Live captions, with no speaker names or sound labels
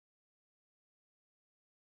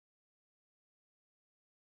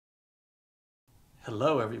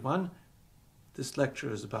Hello everyone. This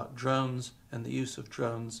lecture is about drones and the use of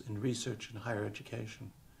drones in research and higher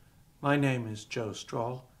education. My name is Joe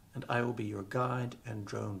Strahl and I will be your guide and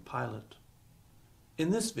drone pilot.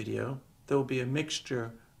 In this video there will be a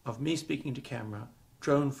mixture of me speaking to camera,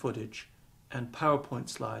 drone footage and PowerPoint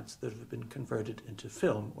slides that have been converted into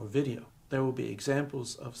film or video. There will be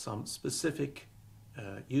examples of some specific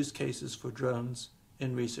use cases for drones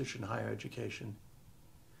in research and higher education.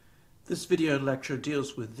 This video lecture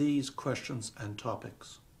deals with these questions and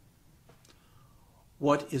topics.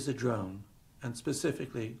 What is a drone? And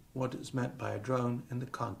specifically, what is meant by a drone in the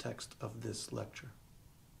context of this lecture?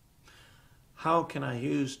 How can I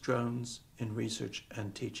use drones in research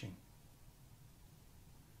and teaching?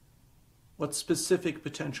 What specific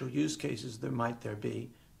potential use cases might there be,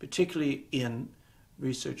 particularly in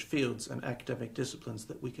research fields and academic disciplines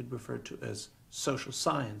that we could refer to as social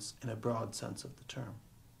science in a broad sense of the term?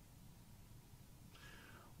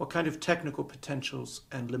 What kind of technical potentials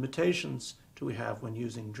and limitations do we have when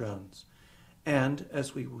using drones? And,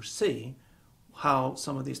 as we will see, how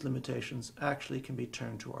some of these limitations actually can be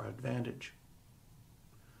turned to our advantage.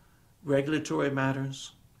 Regulatory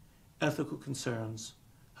matters, ethical concerns,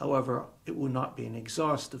 however, it will not be an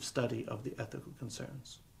exhaustive study of the ethical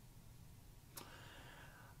concerns.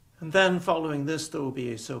 And then, following this, there will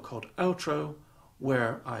be a so-called outro,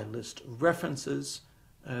 where I list references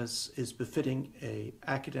as is befitting an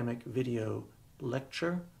academic video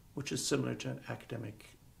lecture, which is similar to an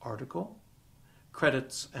academic article,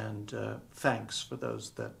 credits and thanks for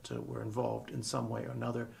those that were involved in some way or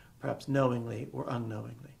another, perhaps knowingly or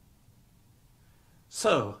unknowingly.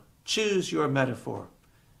 So, choose your metaphor.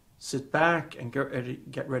 Sit back and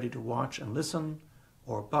get ready to watch and listen,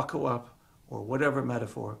 or buckle up, or whatever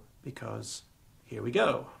metaphor, because here we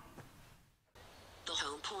go. The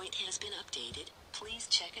home point has been updated. Please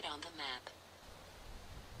check it on the map.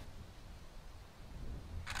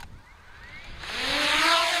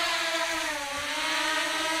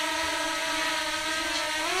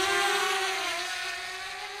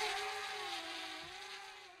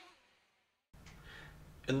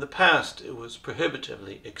 In the past, it was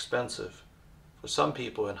prohibitively expensive for some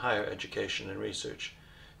people in higher education and research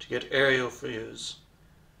to get aerial views,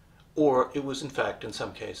 or it was in fact, in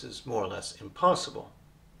some cases, more or less impossible.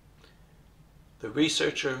 The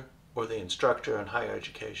researcher or the instructor in higher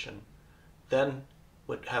education then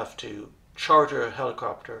would have to charter a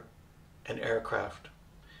helicopter, an aircraft,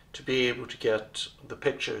 to be able to get the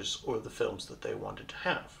pictures or the films that they wanted to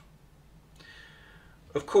have.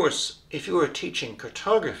 Of course, if you were teaching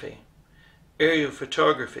cartography, aerial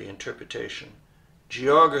photography interpretation,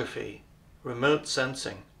 geography, remote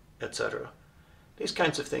sensing, etc., these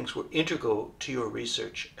kinds of things were integral to your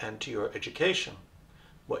research and to your education,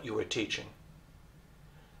 what you were teaching.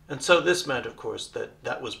 And so this meant, of course, that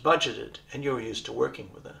that was budgeted and you were used to working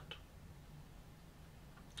with that.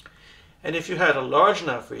 And if you had a large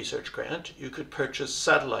enough research grant, you could purchase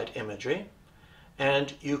satellite imagery,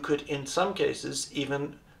 and you could, in some cases,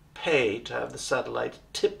 even pay to have the satellite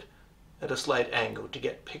tip at a slight angle to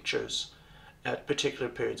get pictures at particular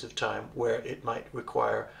periods of time where it might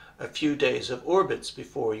require a few days of orbits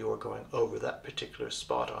before you were going over that particular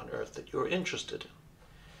spot on Earth that you're interested in.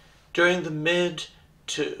 During the mid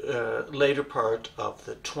to later part of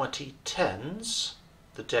the 2010s,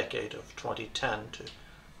 the decade of 2010 to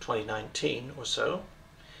 2019 or so,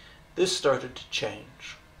 this started to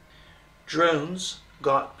change. Drones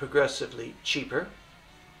got progressively cheaper,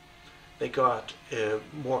 they got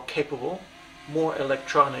more capable, more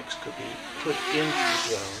electronics could be put into the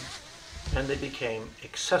drone, and they became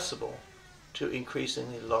accessible to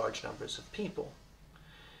increasingly large numbers of people.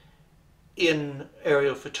 In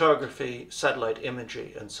aerial photography, satellite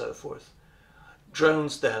imagery, and so forth,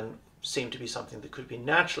 drones then seemed to be something that could be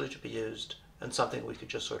naturally to be used and something we could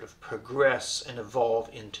just sort of progress and evolve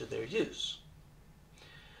into their use.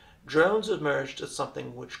 Drones emerged as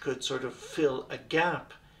something which could sort of fill a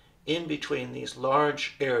gap in between these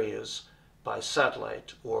large areas by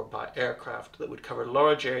satellite or by aircraft that would cover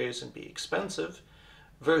large areas and be expensive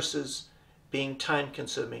versus being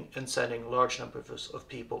time-consuming and sending large numbers of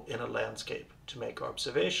people in a landscape to make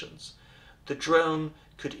observations. The drone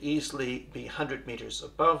could easily be 100 meters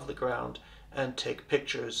above the ground and take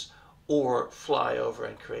pictures or fly over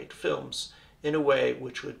and create films in a way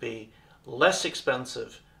which would be less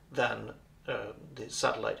expensive than the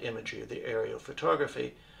satellite imagery or the aerial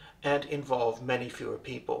photography and involve many fewer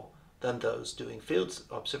people than those doing field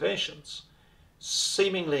observations,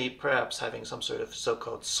 seemingly perhaps having some sort of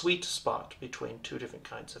so-called sweet spot between two different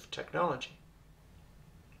kinds of technology.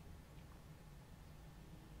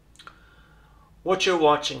 What you're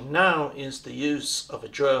watching now is the use of a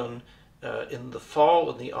drone in the fall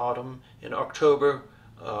and the autumn, in October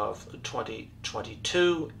of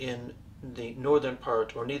 2022 in the northern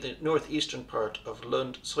part or the northeastern part of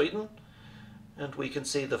Lund, Sweden, and we can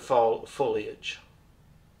see the fall foliage.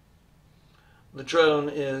 The drone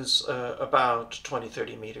is about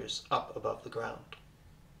 20-30 meters up above the ground.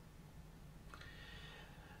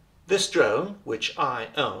 This drone, which I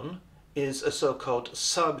own, is a so-called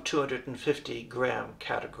sub-250 gram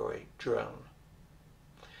category drone.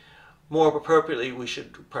 More appropriately, we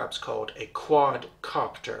should perhaps call it a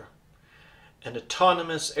quadcopter, an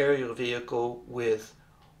autonomous aerial vehicle with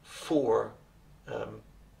 4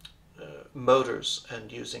 motors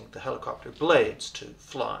and using the helicopter blades to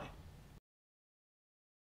fly.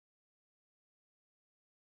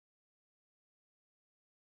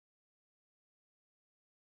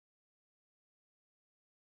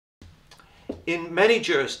 In many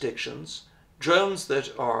jurisdictions, drones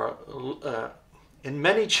that are in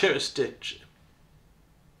many jurisdictions,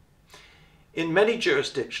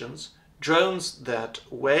 drones that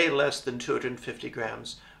weigh less than 250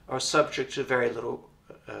 grams are subject to very little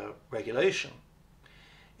regulation.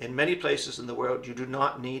 In many places in the world, you do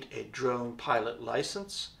not need a drone pilot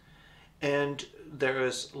license, and there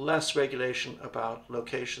is less regulation about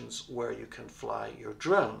locations where you can fly your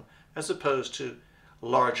drone, as opposed to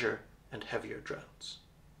larger and heavier drones.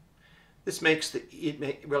 This makes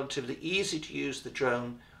it relatively easy to use the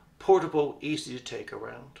drone, portable, easy to take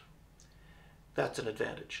around. That's an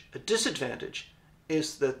advantage. A disadvantage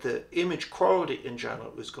is that the image quality in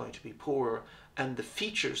general is going to be poorer, and the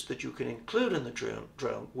features that you can include in the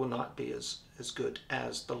drone will not be as good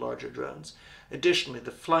as the larger drones. Additionally,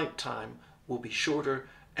 the flight time will be shorter,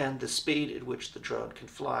 and the speed at which the drone can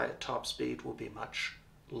fly at top speed will be much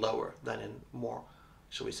lower than in more,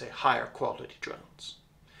 shall we say, higher quality drones.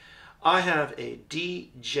 I have a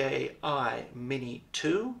DJI Mini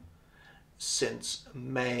 2 since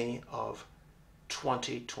May of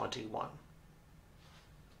 2021.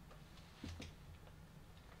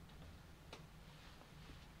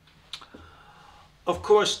 Of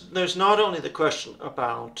course, there's not only the question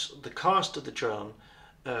about the cost of the drone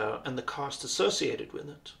and the cost associated with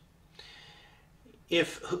it.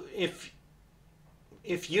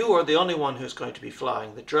 If you are the only one who's going to be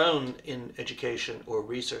flying the drone in education or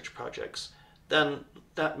research projects, then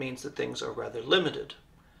that means that things are rather limited.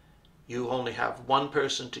 You only have one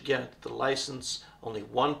person to get the license, only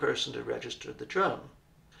one person to register the drone.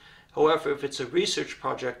 However, if it's a research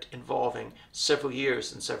project involving several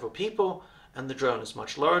years and several people, and the drone is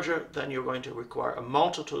much larger, then you're going to require a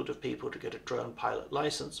multitude of people to get a drone pilot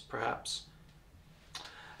license, perhaps.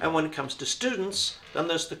 And when it comes to students, then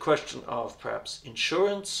there's the question of perhaps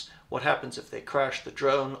insurance. What happens if they crash the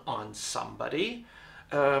drone on somebody,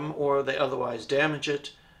 or they otherwise damage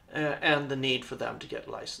it, and the need for them to get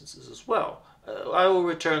licenses as well. I will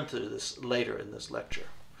return to this later in this lecture,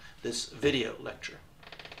 this video lecture.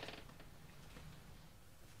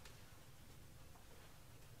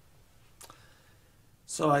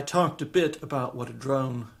 So I talked a bit about what a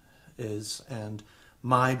drone is and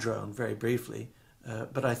my drone very briefly,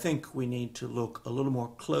 but I think we need to look a little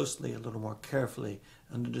more closely, a little more carefully,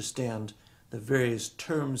 and understand the various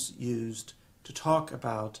terms used to talk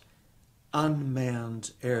about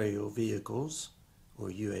unmanned aerial vehicles, or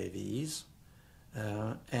UAVs,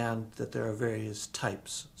 and that there are various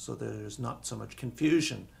types, so there's not so much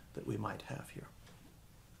confusion that we might have here.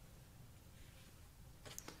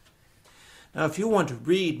 Now, if you want to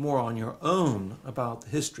read more on your own about the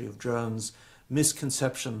history of drones,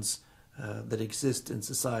 misconceptions that exist in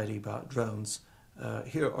society about drones,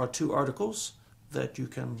 here are 2 articles that you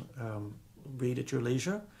can read at your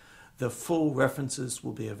leisure. The full references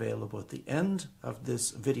will be available at the end of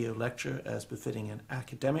this video lecture, as befitting an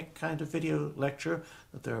academic kind of video lecture,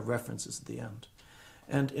 that there are references at the end.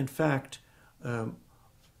 And in fact,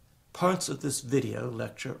 parts of this video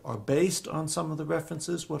lecture are based on some of the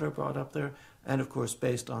references, what are brought up there, and of course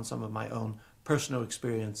based on some of my own personal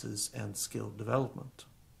experiences and skill development.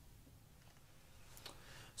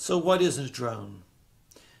 So what is a drone?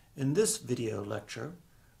 In this video lecture,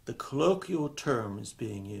 the colloquial term is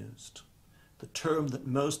being used, the term that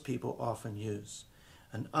most people often use,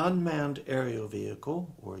 an unmanned aerial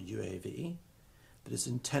vehicle, or UAV, that is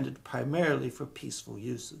intended primarily for peaceful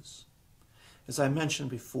uses. As I mentioned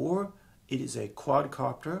before, it is a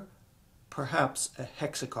quadcopter, perhaps a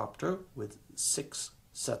hexacopter with 6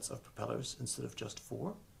 sets of propellers instead of just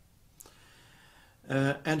 4.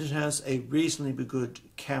 And it has a reasonably good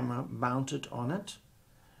camera mounted on it.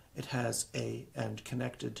 It has and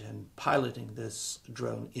connected and piloting this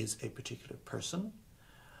drone is a particular person.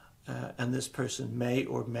 and this person may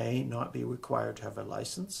or may not be required to have a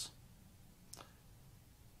license.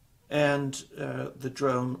 And the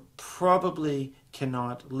drone probably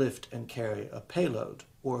cannot lift and carry a payload,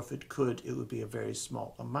 or if it could, it would be a very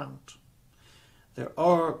small amount. There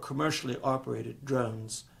are commercially operated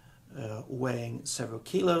drones weighing several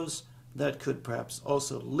kilos that could perhaps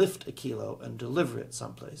also lift a kilo and deliver it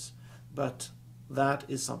someplace, but that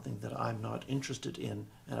is something that I'm not interested in,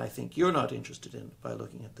 and I think you're not interested in by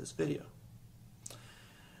looking at this video.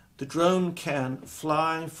 The drone can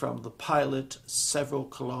fly from the pilot several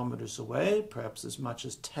kilometers away, perhaps as much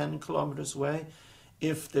as 10 kilometers away,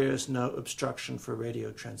 if there's no obstruction for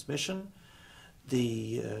radio transmission.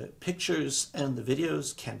 The pictures and the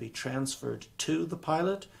videos can be transferred to the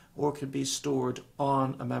pilot or can be stored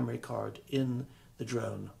on a memory card in the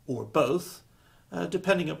drone, or both,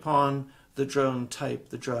 depending upon the drone type,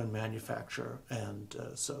 the drone manufacturer, and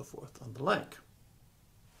so forth and the like.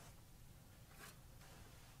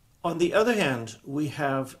 On the other hand, we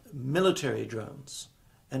have military drones,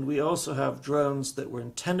 and we also have drones that were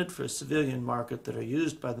intended for a civilian market that are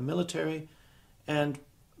used by the military, and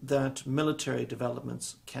that military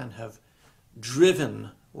developments can have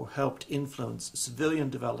driven or helped influence civilian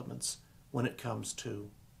developments when it comes to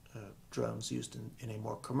drones used in a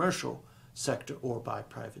more commercial sector or by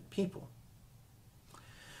private people.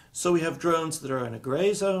 So we have drones that are in a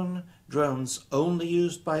gray zone, drones only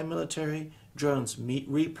used by military, drones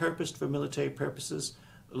repurposed for military purposes,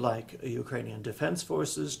 like Ukrainian defense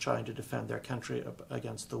forces trying to defend their country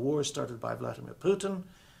against the war started by Vladimir Putin,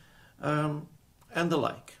 and the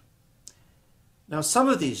like. Now, some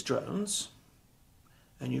of these drones,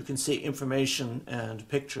 and you can see information and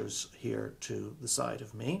pictures here to the side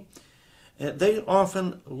of me, they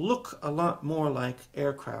often look a lot more like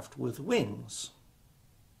aircraft with wings.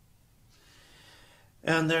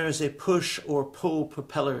 And there is a push or pull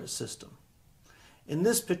propeller system. In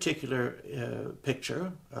this particular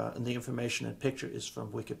picture, and the information and picture is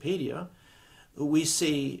from Wikipedia, we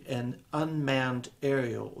see an unmanned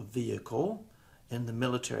aerial vehicle in the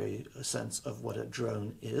military sense of what a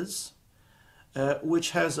drone is,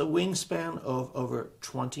 which has a wingspan of over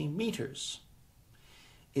 20 meters.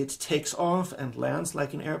 It takes off and lands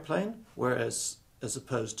like an airplane, whereas as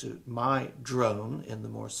opposed to my drone in the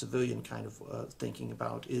more civilian kind of thinking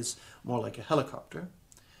about is more like a helicopter.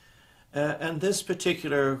 And this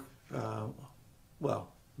particular,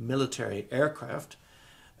 military aircraft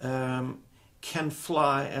can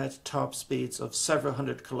fly at top speeds of several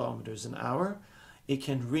hundred kilometers an hour. It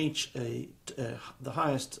can reach the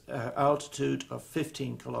highest altitude of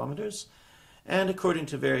 15 kilometers, and according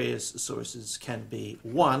to various sources can be,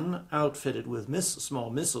 one, outfitted with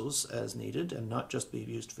small missiles as needed and not just be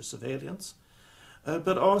used for surveillance,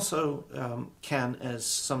 but also can, as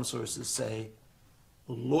some sources say,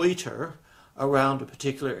 loiter around a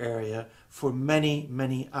particular area for many,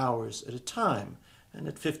 many hours at a time, and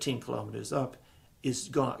at 15 kilometers up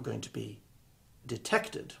is not going to be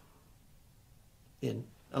detected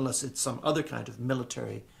unless it's some other kind of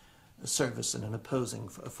military service in an opposing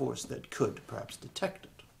force that could perhaps detect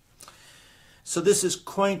it. So this is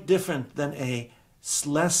quite different than a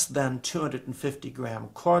less than 250-gram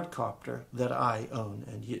quadcopter that I own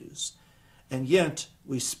and use. And yet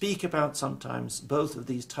we speak about sometimes both of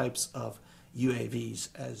these types of UAVs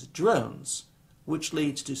as drones, which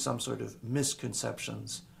leads to some sort of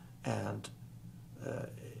misconceptions and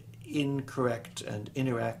incorrect and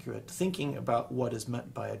inaccurate thinking about what is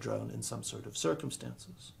meant by a drone in some sort of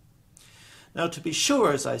circumstances. Now, to be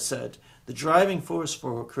sure, as I said, the driving force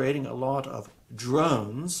for creating a lot of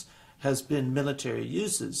drones has been military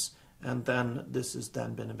uses, and then this has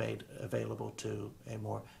then been made available to a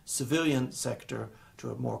more civilian sector, to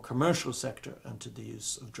a more commercial sector, and to the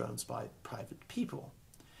use of drones by private people.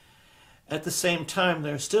 At the same time,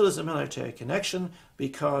 there still is a military connection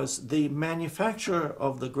because the manufacturer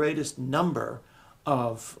of the greatest number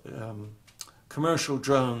of commercial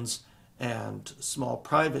drones and small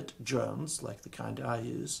private drones, like the kind I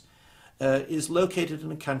use, is located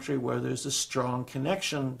in a country where there's a strong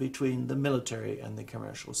connection between the military and the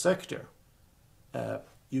commercial sector.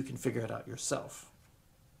 You can figure it out yourself.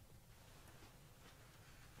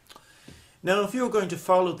 Now, if you're going to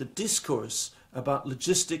follow the discourse about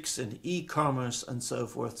logistics and e-commerce and so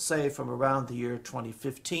forth, say from around the year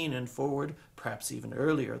 2015 and forward, perhaps even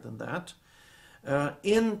earlier than that,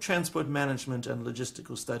 in transport management and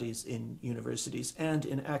logistical studies in universities and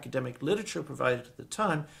in academic literature provided at the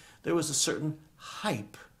time, there was a certain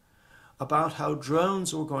hype about how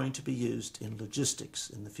drones were going to be used in logistics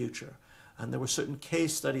in the future. And there were certain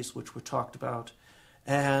case studies which were talked about,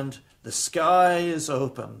 and the sky is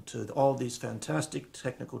open to all these fantastic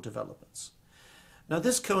technical developments. Now,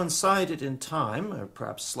 this coincided in time, or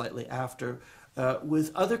perhaps slightly after,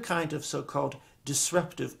 with other kind of so-called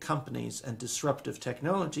disruptive companies and disruptive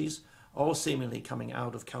technologies, all seemingly coming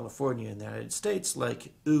out of California in the United States,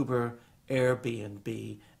 like Uber,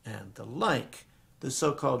 Airbnb, and the like. The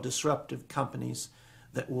so-called disruptive companies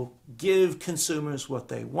that will give consumers what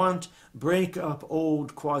they want, break up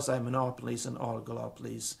old quasi-monopolies and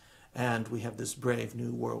oligopolies, and we have this brave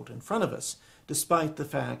new world in front of us, despite the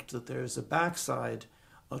fact that there is a backside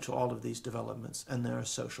to all of these developments and there are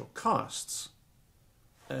social costs.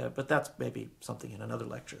 But that's maybe something in another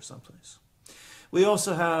lecture someplace. We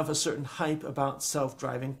also have a certain hype about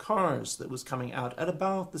self-driving cars that was coming out at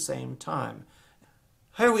about the same time.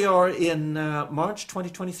 Here we are in March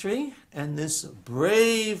 2023, and this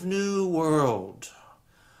brave new world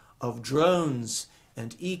of drones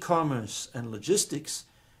and e-commerce and logistics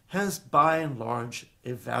has by and large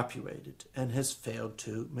evaporated and has failed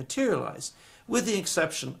to materialize, with the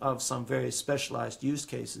exception of some very specialized use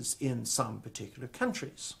cases in some particular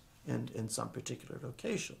countries and in some particular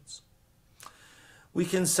locations. We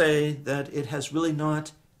can say that it has really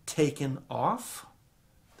not taken off.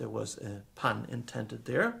 There was a pun intended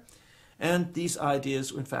there. And these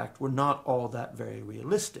ideas, in fact, were not all that very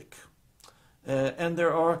realistic. And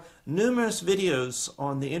there are numerous videos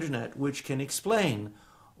on the internet which can explain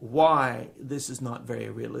why this is not very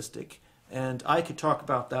realistic. And I could talk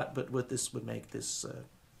about that, but this would make this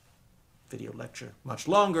video lecture much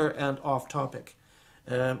longer and off topic.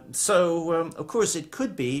 Of course, it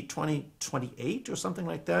could be 2028 or something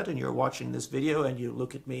like that, and you're watching this video and you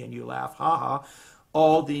look at me and you laugh, haha.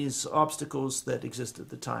 All these obstacles that existed at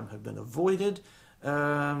the time have been avoided.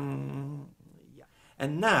 Yeah.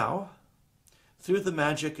 And now, through the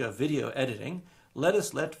magic of video editing,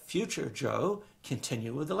 let future Joe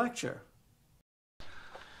continue with the lecture.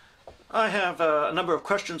 I have a number of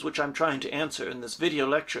questions which I'm trying to answer in this video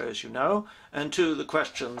lecture, as you know, and to the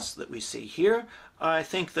questions that we see here, I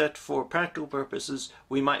think that for practical purposes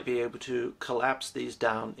we might be able to collapse these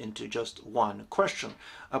down into just one question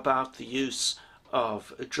about the use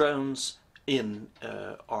of drones in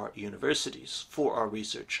our universities for our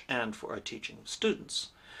research and for our teaching of students,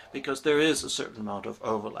 because there is a certain amount of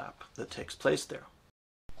overlap that takes place there.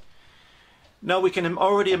 Now, we can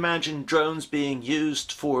already imagine drones being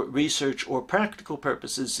used for research or practical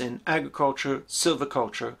purposes in agriculture,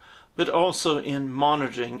 silviculture, but also in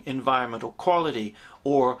monitoring environmental quality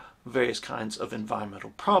or various kinds of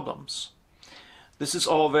environmental problems. This is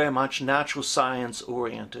all very much natural science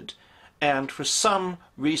oriented, and for some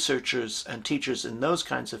researchers and teachers in those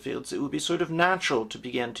kinds of fields, it would be sort of natural to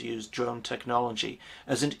begin to use drone technology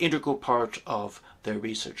as an integral part of their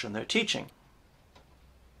research and their teaching.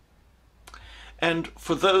 And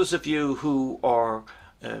for those of you who are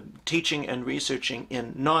teaching and researching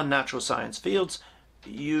in non-natural science fields,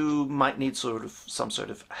 you might need some sort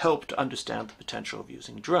of help to understand the potential of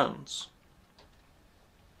using drones.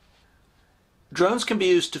 Drones can be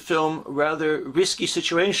used to film rather risky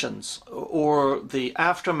situations or the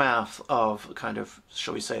aftermath of kind of,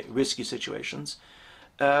 shall we say, risky situations.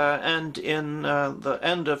 And in the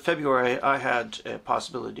end of February, I had a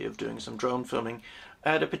possibility of doing some drone filming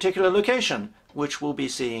at a particular location, which we'll be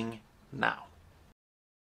seeing now.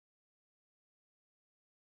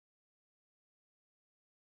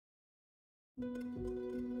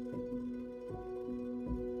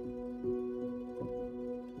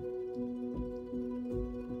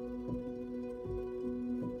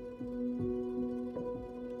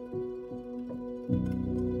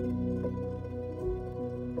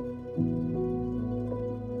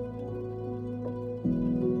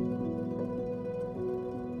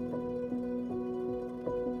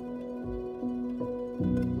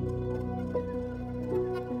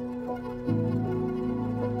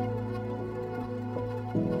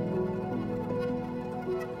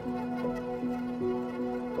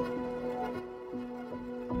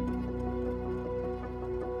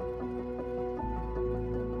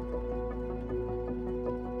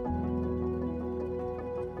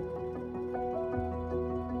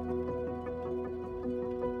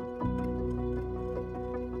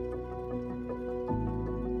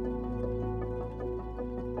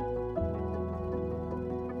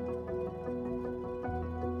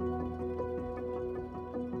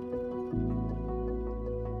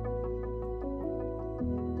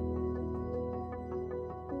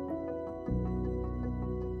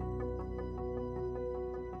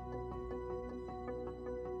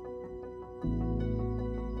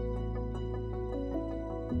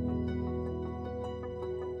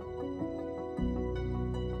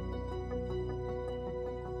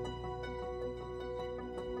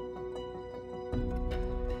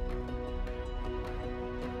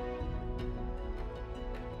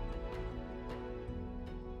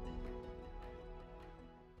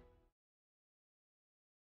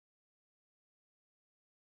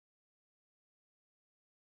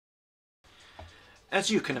 As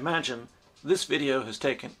you can imagine, this video has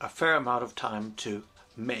taken a fair amount of time to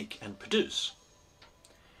make and produce.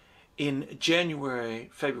 In January,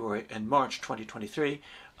 February and March 2023,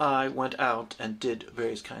 I went out and did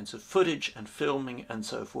various kinds of footage and filming and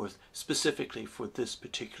so forth, specifically for this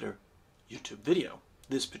particular YouTube video,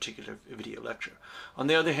 this particular video lecture. On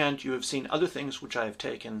the other hand, you have seen other things which I have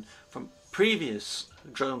taken from previous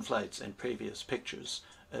drone flights and previous pictures,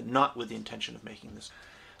 not with the intention of making this.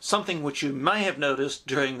 Something which you may have noticed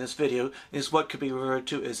during this video is what could be referred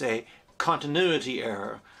to as a continuity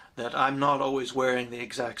error, that I'm not always wearing the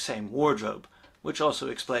exact same wardrobe, which also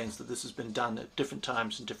explains that this has been done at different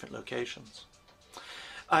times in different locations.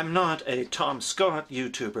 I'm not a Tom Scott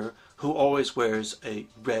YouTuber who always wears a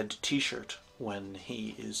red t-shirt when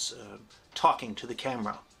he is talking to the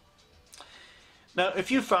camera. Now, if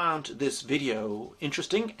you found this video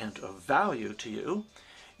interesting and of value to you,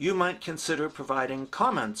 you might consider providing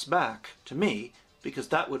comments back to me, because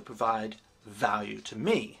that would provide value to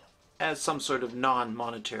me as some sort of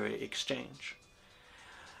non-monetary exchange.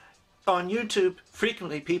 On YouTube,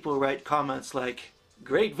 frequently people write comments like,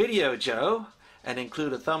 "Great video, Joe," and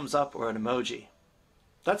include a thumbs up or an emoji.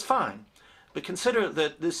 That's fine, but consider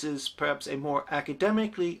that this is perhaps a more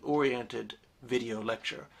academically oriented video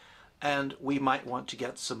lecture, and we might want to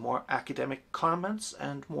get some more academic comments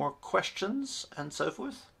and more questions and so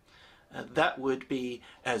forth. That would be,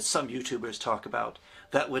 as some YouTubers talk about,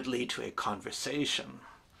 that would lead to a conversation.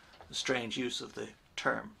 A strange use of the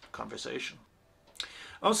term conversation.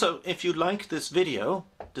 Also, if you like this video,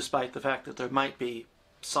 despite the fact that there might be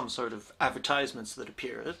some sort of advertisements that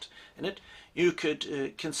appear in it, you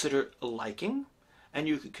could consider liking, and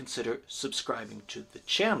you could consider subscribing to the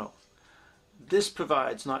channel. This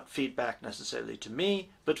provides not feedback necessarily to me,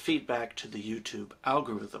 but feedback to the YouTube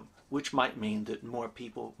algorithm, which might mean that more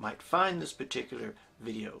people might find this particular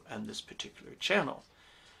video and this particular channel.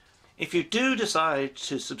 If you do decide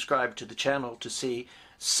to subscribe to the channel to see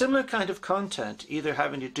similar kind of content, either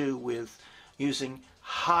having to do with using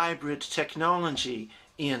hybrid technology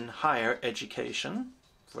in higher education,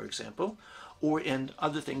 for example, or in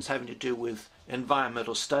other things having to do with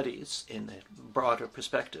environmental studies in a broader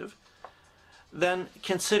perspective, then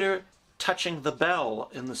consider touching the bell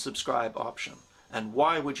in the subscribe option. And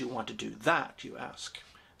why would you want to do that, you ask?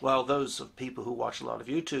 Well, those of people who watch a lot of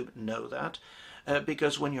YouTube know that,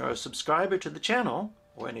 because when you're a subscriber to the channel,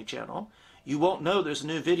 or any channel, you won't know there's a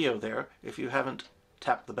new video there if you haven't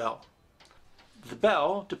tapped the bell. The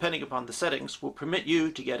bell, depending upon the settings, will permit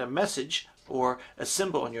you to get a message or a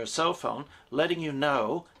symbol on your cell phone letting you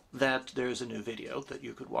know that there's a new video that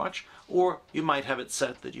you could watch, or you might have it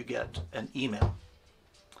set that you get an email.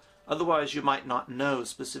 Otherwise, you might not know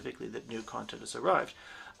specifically that new content has arrived.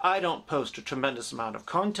 I don't post a tremendous amount of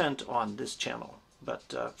content on this channel,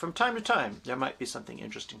 but from time to time there might be something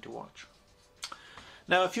interesting to watch.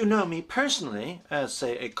 Now, if you know me personally, as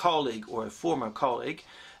say a colleague or a former colleague,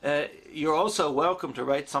 you're also welcome to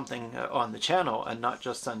write something on the channel and not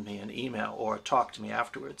just send me an email or talk to me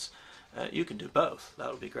afterwards. You can do both.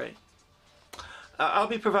 That would be great. I'll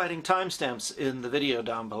be providing timestamps in the video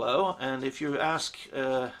down below, and if you ask,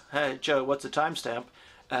 "Hey Joe, what's a timestamp?"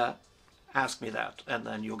 Ask me that, and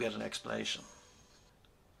then you'll get an explanation.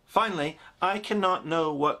 Finally, I cannot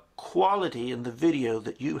know what quality in the video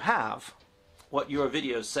that you have, what your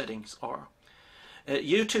video settings are.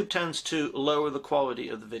 YouTube tends to lower the quality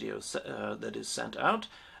of the video that is sent out,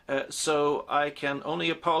 so I can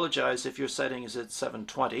only apologize if your setting is at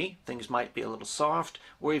 720. Things might be a little soft,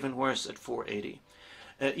 or even worse at 480.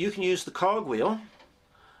 You can use the cogwheel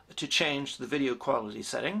to change the video quality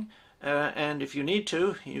setting, and if you need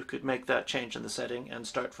to, you could make that change in the setting and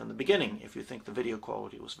start from the beginning if you think the video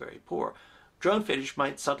quality was very poor. Drone footage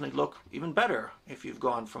might suddenly look even better if you've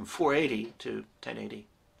gone from 480 to 1080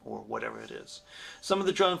 or whatever it is. Some of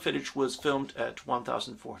the drone footage was filmed at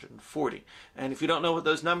 1440, and if you don't know what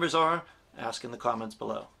those numbers are, ask in the comments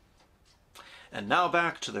below. And now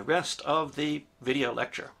back to the rest of the video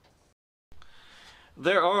lecture.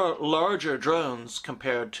 There are larger drones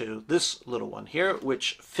compared to this little one here,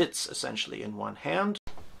 which fits essentially in one hand.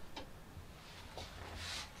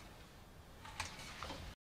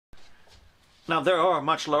 Now, there are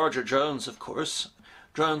much larger drones, of course,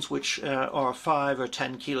 drones which are 5 or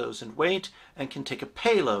 10 kilos in weight and can take a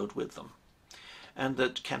payload with them, and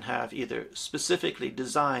that can have either specifically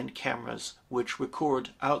designed cameras which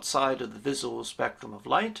record outside of the visual spectrum of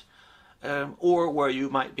light, or where you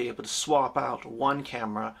might be able to swap out one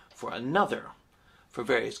camera for another for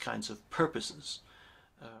various kinds of purposes.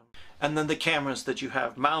 And then the cameras that you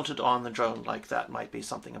have mounted on the drone like that might be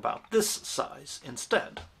something about this size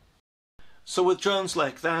instead. So with drones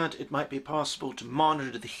like that, it might be possible to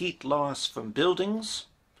monitor the heat loss from buildings,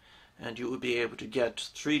 and you would be able to get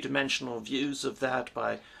three-dimensional views of that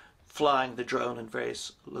by flying the drone in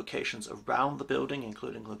various locations around the building,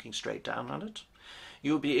 including looking straight down on it.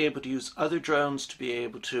 You'll be able to use other drones to be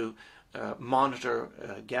able to monitor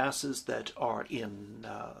gases that are in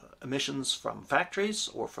emissions from factories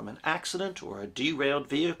or from an accident or a derailed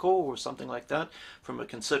vehicle or something like that from a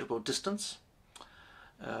considerable distance.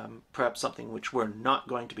 Perhaps something which we're not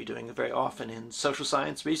going to be doing very often in social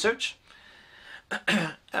science research.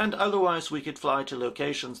 And otherwise we could fly to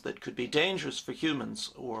locations that could be dangerous for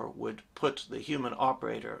humans or would put the human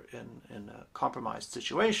operator in a compromised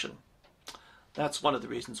situation. That's one of the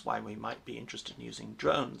reasons why we might be interested in using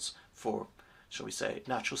drones for, shall we say,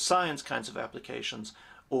 natural science kinds of applications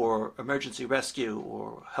or emergency rescue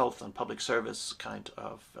or health and public service kind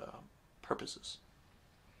of purposes.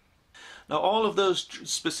 Now all of those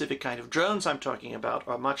specific kind of drones I'm talking about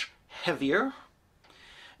are much heavier.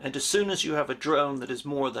 And as soon as you have a drone that is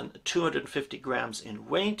more than 250 grams in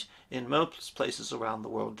weight, in most places around the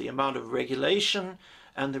world, the amount of regulation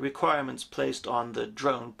and the requirements placed on the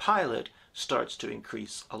drone pilot starts to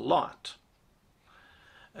increase a lot.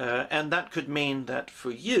 And that could mean that for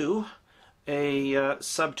you, a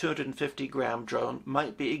sub 250 gram drone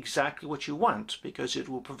might be exactly what you want, because it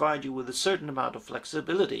will provide you with a certain amount of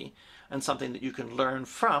flexibility and something that you can learn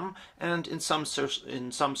from, and in some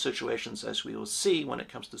situations, as we will see when it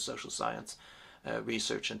comes to social science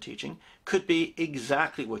research and teaching, could be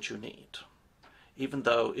exactly what you need, even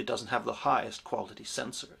though it doesn't have the highest quality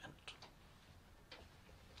sensor in it.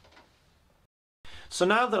 So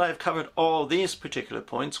now that I've covered all these particular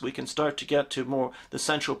points, we can start to get to more the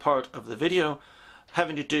central part of the video,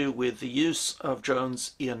 having to do with the use of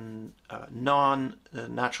drones in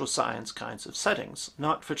non-natural science kinds of settings,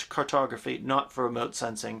 not for cartography, not for remote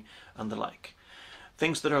sensing and the like.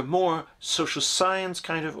 Things that are more social science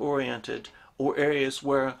kind of oriented, or areas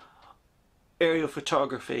where aerial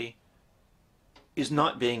photography is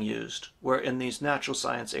not being used, where in these natural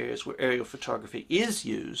science areas where aerial photography is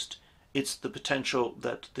used, it's the potential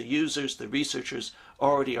that the users, the researchers,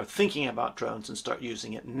 already are thinking about drones and start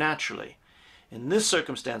using it naturally. In this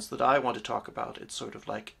circumstance that I want to talk about, it's sort of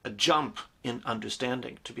like a jump in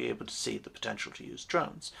understanding to be able to see the potential to use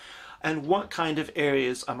drones. And what kind of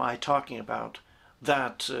areas am I talking about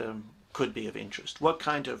that could be of interest? What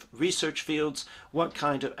kind of research fields? What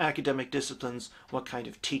kind of academic disciplines? What kind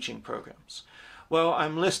of teaching programs? Well,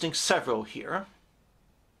 I'm listing several here.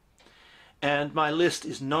 And my list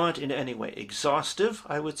is not in any way exhaustive,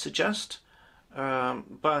 I would suggest,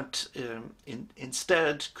 but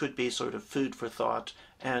instead could be sort of food for thought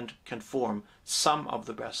and can form some of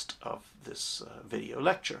the rest of this video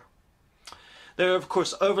lecture. There are, of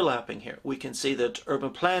course, overlapping here. We can see that urban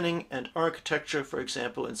planning and architecture, for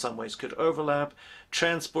example, in some ways could overlap.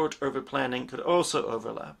 Transport, urban planning could also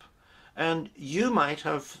overlap. And you might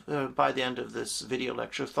have, by the end of this video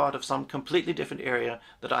lecture, thought of some completely different area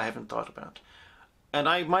that I haven't thought about. And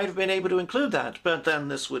I might have been able to include that, but then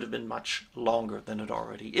this would have been much longer than it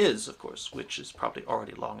already is, of course, which is probably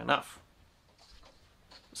already long enough.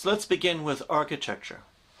 So let's begin with architecture.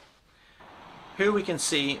 Here we can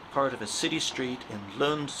see part of a city street in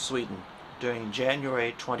Lund, Sweden, during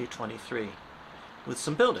January 2023, with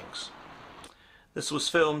some buildings. This was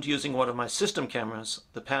filmed using one of my system cameras,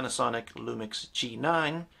 the Panasonic Lumix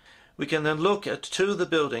G9. We can then look at two of the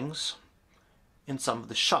buildings in some of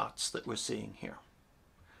the shots that we're seeing here.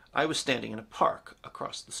 I was standing in a park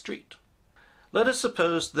across the street. Let us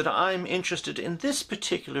suppose that I'm interested in this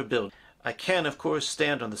particular building. I can, of course,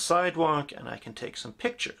 stand on the sidewalk and I can take some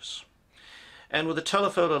pictures. And with a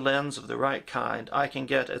telephoto lens of the right kind, I can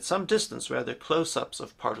get at some distance rather close-ups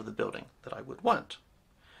of part of the building that I would want.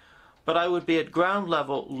 But I would be at ground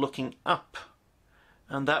level looking up,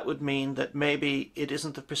 and that would mean that maybe it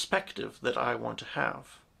isn't the perspective that I want to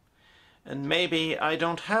have. And maybe I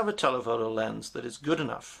don't have a telephoto lens that is good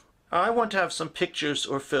enough. I want to have some pictures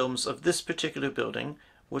or films of this particular building,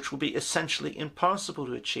 which will be essentially impossible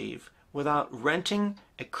to achieve without renting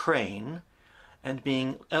a crane and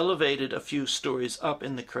being elevated a few stories up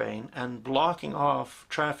in the crane and blocking off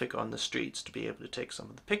traffic on the streets to be able to take some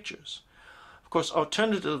of the pictures. Of course,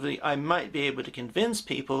 alternatively, I might be able to convince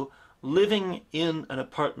people living in an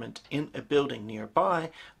apartment in a building nearby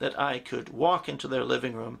that I could walk into their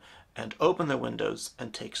living room and open their windows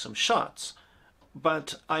and take some shots.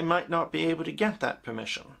 But I might not be able to get that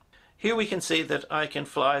permission. Here we can see that I can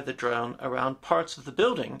fly the drone around parts of the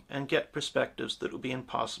building and get perspectives that would be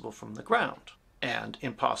impossible from the ground and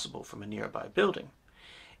impossible from a nearby building.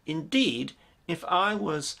 Indeed, if I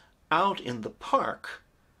was out in the park,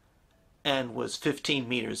 and was 15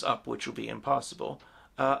 meters up, which would be impossible,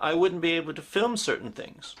 I wouldn't be able to film certain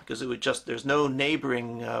things because it would just, there's no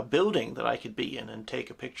neighboring building that I could be in and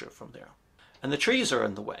take a picture from there. And the trees are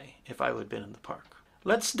in the way if I would have been in the park.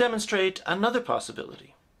 Let's demonstrate another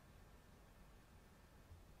possibility.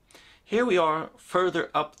 Here we are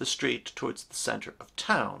further up the street towards the center of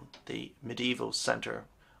town, the medieval center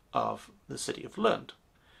of the city of Lund.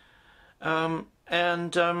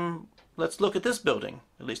 Let's look at this building,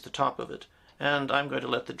 at least the top of it, and I'm going to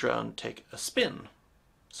let the drone take a spin,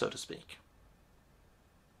 so to speak.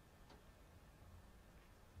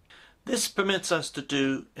 This permits us to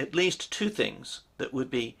do at least two things that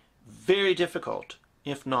would be very difficult,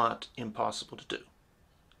 if not impossible to do.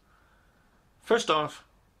 First off,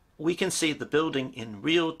 we can see the building in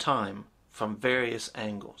real time from various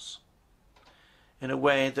angles in a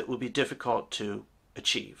way that would be difficult to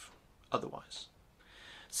achieve otherwise.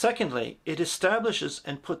 Secondly, it establishes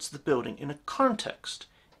and puts the building in a context,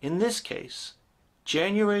 in this case,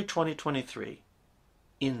 January 2023,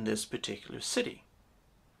 in this particular city.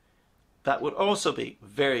 That would also be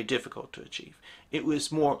very difficult to achieve. It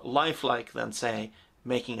was more lifelike than, say,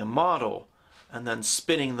 making a model and then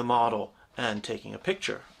spinning the model and taking a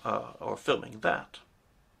picture or filming that.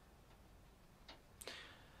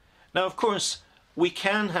 Now, of course, we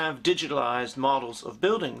can have digitalized models of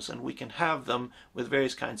buildings, and we can have them with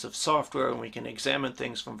various kinds of software, and we can examine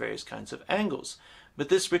things from various kinds of angles. But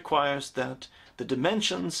this requires that the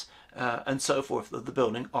dimensions and so forth of the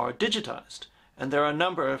building are digitized. And there are a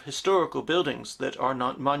number of historical buildings that are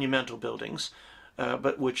not monumental buildings,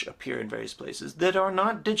 but which appear in various places, that are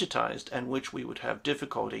not digitized, and which we would have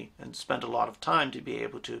difficulty and spend a lot of time to be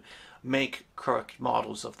able to make correct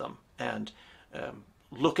models of them and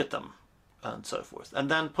look at them and so forth, and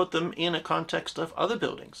then put them in a context of other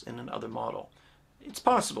buildings in another model. It's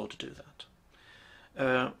possible to do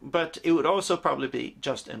that. But it would also probably be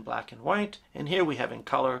just in black and white, and here we have in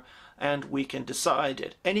color, and we can decide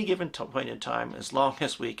at any given point in time, as long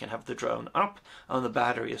as we can have the drone up and the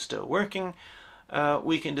battery is still working,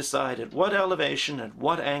 we can decide at what elevation, at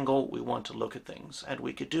what angle we want to look at things, and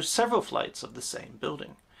we could do several flights of the same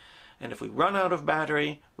building. And if we run out of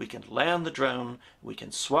battery, we can land the drone, we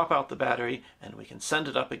can swap out the battery, and we can send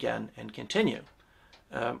it up again and continue.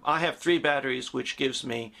 I have 3 batteries, which gives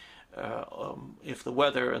me, if the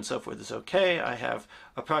weather and so forth is okay, I have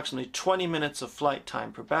approximately 20 minutes of flight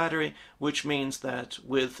time per battery, which means that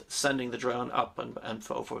with sending the drone up and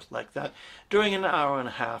so forth like that, during an hour and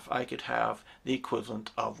a half I could have the equivalent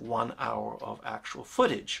of 1 hour of actual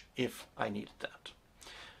footage if I needed that.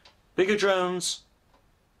 Bigger drones,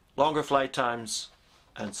 longer flight times,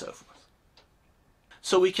 and so forth.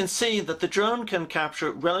 So we can see that the drone can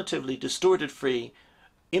capture relatively distorted-free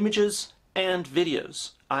images and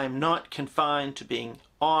videos. I'm not confined to being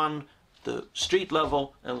on the street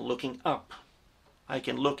level and looking up. I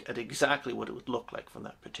can look at exactly what it would look like from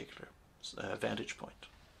that particular vantage point.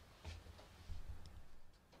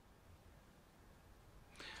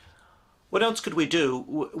 What else could we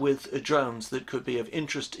do with drones that could be of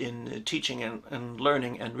interest in teaching and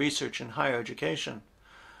learning and research in higher education?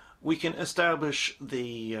 We can establish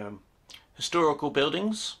the historical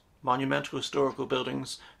buildings, monumental historical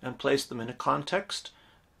buildings, and place them in a context.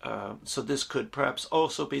 So this could perhaps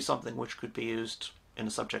also be something which could be used in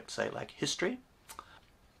a subject, say, like history.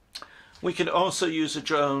 We could also use a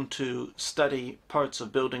drone to study parts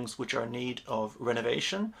of buildings which are in need of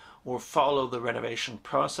renovation, or follow the renovation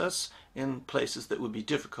process in places that would be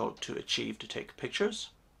difficult to achieve to take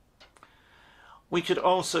pictures. We could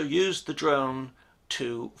also use the drone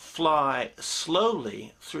to fly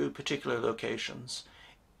slowly through particular locations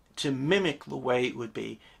to mimic the way it would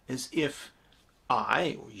be as if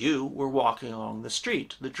I or you were walking along the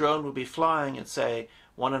street. The drone would be flying at, say,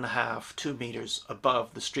 1.5 to 2 meters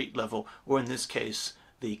above the street level, or in this case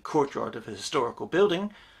the courtyard of a historical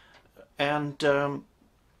building, and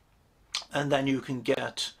then you can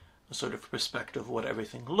get a sort of perspective of what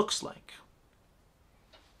everything looks like.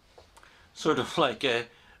 Sort of like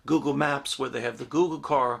Google Maps, where they have the Google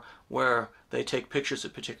car where they take pictures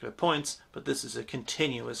at particular points, but this is a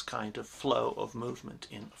continuous kind of flow of movement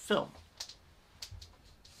in a film.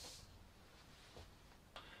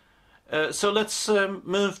 So let's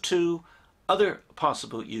move to other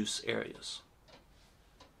possible use areas.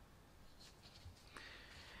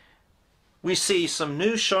 We see some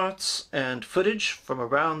new shots and footage from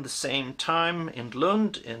around the same time in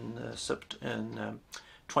Lund in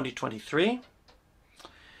 2023.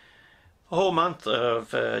 The whole month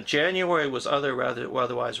of January was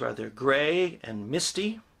otherwise rather gray and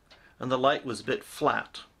misty, and the light was a bit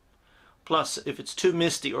flat. Plus, if it's too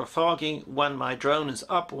misty or foggy, when my drone is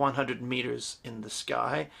up 100 meters in the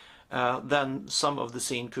sky, then some of the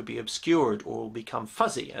scene could be obscured or will become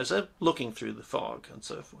fuzzy as I'm looking through the fog and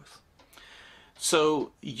so forth.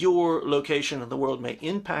 So your location in the world may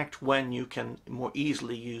impact when you can more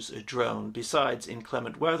easily use a drone. Besides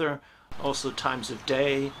inclement weather, also times of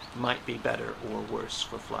day might be better or worse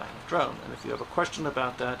for flying a drone. And if you have a question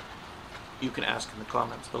about that, you can ask in the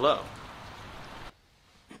comments below.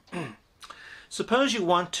 Suppose you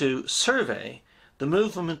want to survey the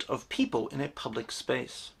movement of people in a public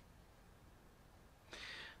space.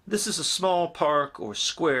 This is a small park or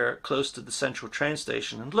square close to the central train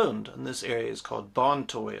station in Lund, and this area is called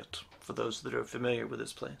Barntorget, for those that are familiar with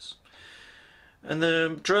this place. And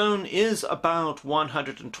the drone is about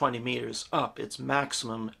 120 meters up its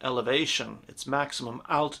maximum elevation, its maximum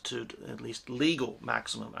altitude, at least legal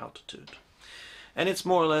maximum altitude. And it's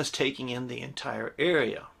more or less taking in the entire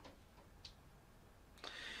area.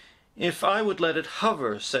 If I would let it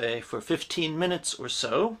hover, say, for 15 minutes or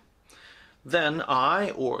so, then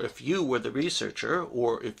I, or if you were the researcher,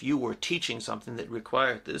 or if you were teaching something that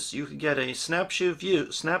required this, you could get a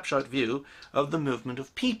snapshot view of the movement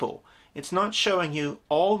of people. It's not showing you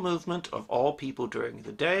all movement of all people during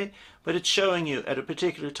the day, but it's showing you at a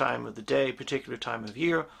particular time of the day, particular time of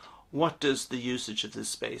year, what does the usage of this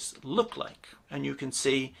space look like. And you can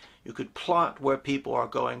see, you could plot where people are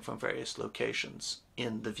going from various locations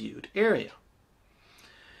in the viewed area.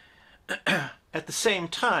 At the same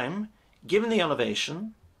time, given the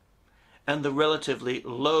elevation and the relatively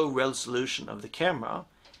low resolution of the camera,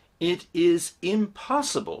 it is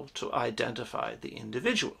impossible to identify the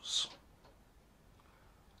individuals.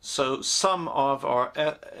 So some of our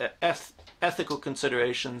ethical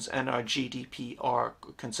considerations and our GDPR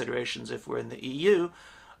considerations, if we're in the EU,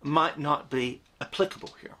 might not be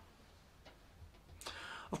applicable here.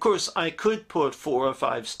 Of course, I could put 4 or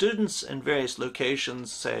 5 students in various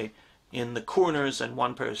locations, say in the corners and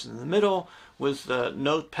one person in the middle, with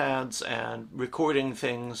notepads and recording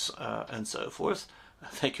things and so forth.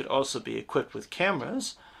 They could also be equipped with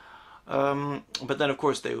cameras, but then of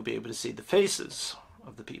course they would be able to see the faces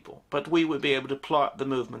of the people. But we would be able to plot the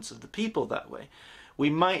movements of the people that way. We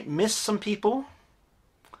might miss some people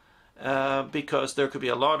because there could be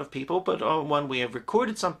a lot of people, but when we have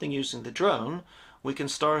recorded something using the drone, we can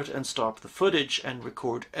start and stop the footage and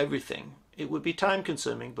record everything. It would be time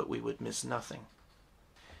consuming, but we would miss nothing.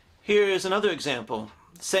 Here is another example.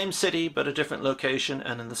 Same city, but a different location,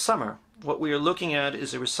 and in the summer. What we are looking at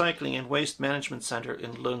is a recycling and waste management center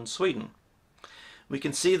in Lund, Sweden. We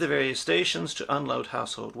can see the various stations to unload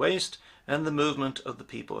household waste and the movement of the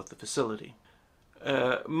people at the facility.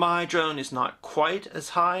 My drone is not quite as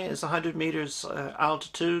high as 100 meters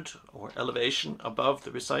altitude or elevation above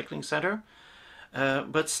the recycling center,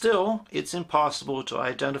 but still it's impossible to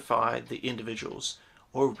identify the individuals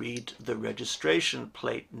or read the registration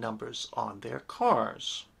plate numbers on their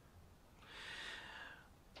cars.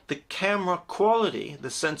 The camera quality, the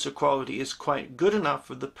sensor quality, is quite good enough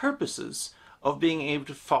for the purposes of being able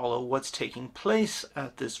to follow what's taking place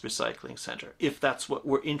at this recycling center, if that's what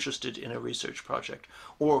we're interested in a research project,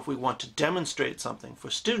 or if we want to demonstrate something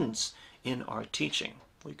for students in our teaching.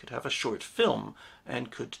 We could have a short film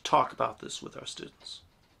and could talk about this with our students.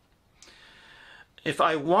 If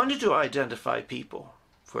I wanted to identify people,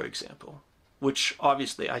 for example, which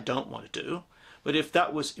obviously I don't want to do, but if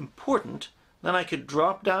that was important, then I could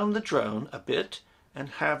drop down the drone a bit and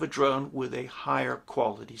have a drone with a higher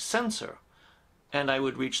quality sensor, and I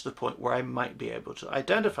would reach the point where I might be able to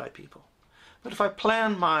identify people. But if I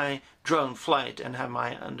plan my drone flight and have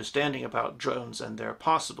my understanding about drones and their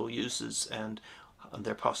possible uses and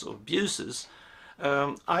their possible abuses,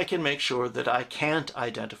 I can make sure that I can't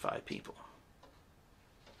identify people.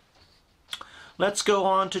 Let's go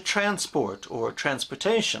on to transport or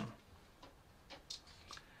transportation.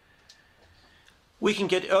 We can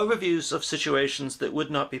get overviews of situations that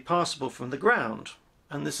would not be possible from the ground.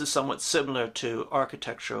 And this is somewhat similar to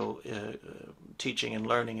architectural teaching and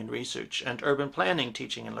learning and research, and urban planning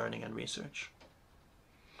teaching and learning and research.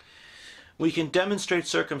 We can demonstrate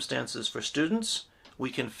circumstances for students. We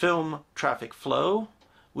can film traffic flow.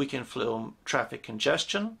 We can film traffic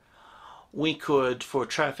congestion. We could, for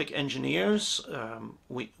traffic engineers,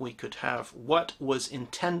 we could have what was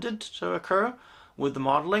intended to occur with the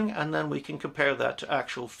modeling, and then we can compare that to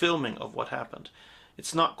actual filming of what happened.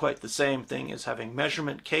 It's not quite the same thing as having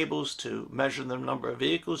measurement cables to measure the number of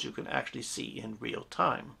vehicles you can actually see in real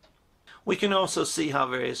time. We can also see how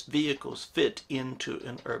various vehicles fit into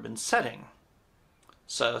an urban setting,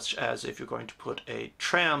 such as if you're going to put a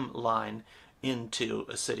tram line into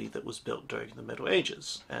a city that was built during the Middle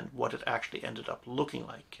Ages and what it actually ended up looking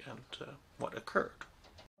like and what occurred.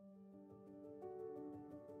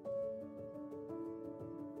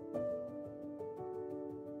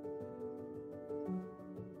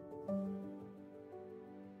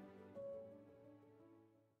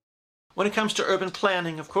 When it comes to urban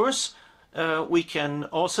planning, of course, we can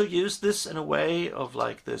also use this in a way of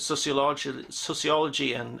like the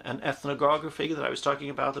sociology and ethnography that I was talking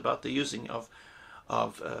about the using of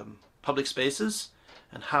public spaces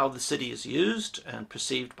and how the city is used and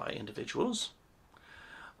perceived by individuals.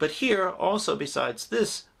 But here, also besides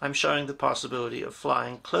this, I'm showing the possibility of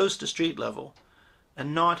flying close to street level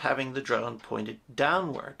and not having the drone pointed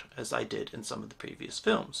downward, as I did in some of the previous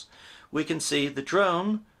films. We can see the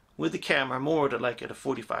drone with the camera moored at like at a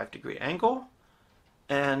 45-degree angle,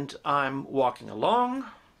 and I'm walking along,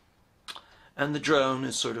 and the drone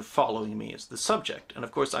is sort of following me as the subject. And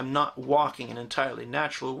of course I'm not walking in an entirely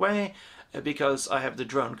natural way because I have the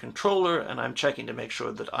drone controller and I'm checking to make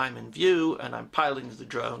sure that I'm in view and I'm piloting the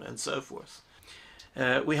drone and so forth.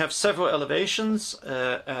 We have several elevations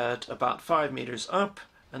at about 5 meters up,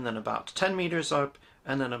 and then about 10 meters up,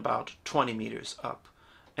 and then about 20 meters up,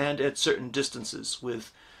 and at certain distances,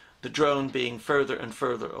 with the drone being further and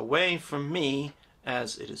further away from me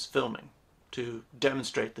as it is filming, to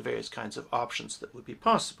demonstrate the various kinds of options that would be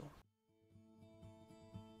possible.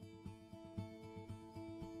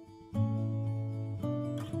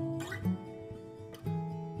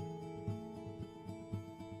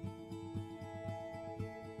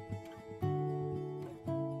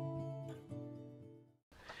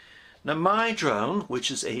 Now my drone,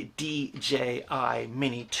 which is a DJI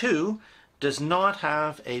Mini 2, does not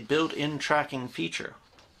have a built-in tracking feature,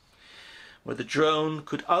 where the drone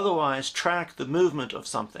could otherwise track the movement of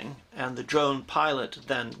something, and the drone pilot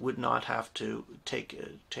then would not have to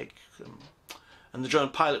and the drone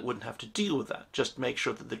pilot wouldn't have to deal with that, just make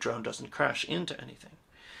sure that the drone doesn't crash into anything.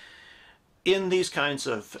 In these kinds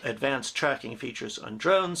of advanced tracking features on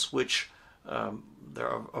drones, which there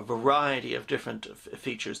are a variety of different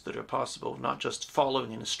features that are possible, not just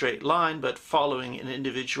following in a straight line, but following an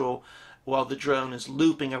individual while the drone is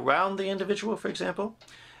looping around the individual, for example.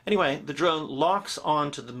 Anyway, the drone locks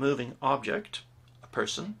onto the moving object, a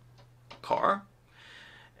person, a car,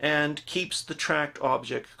 and keeps the tracked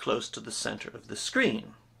object close to the center of the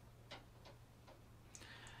screen.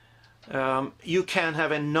 You can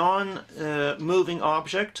have a non-moving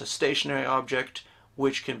object, a stationary object,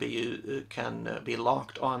 which can be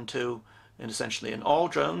locked onto, and essentially in all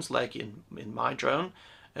drones, like in my drone,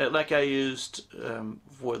 like I used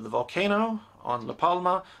for the volcano on La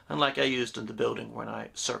Palma, and like I used in the building when I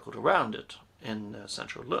circled around it in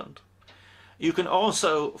central Lund. You can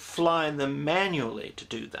also fly them manually to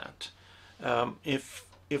do that if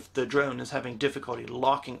the drone is having difficulty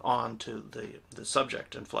locking on to the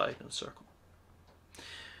subject and flying in a circle.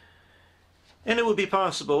 And it would be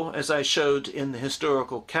possible, as I showed in the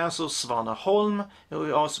historical castle Svaneholm, it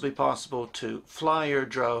would also be possible to fly your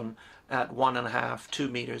drone at 1.5 to 2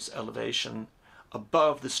 meters elevation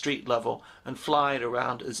above the street level and fly it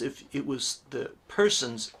around as if it was a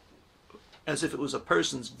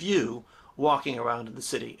person's view walking around in the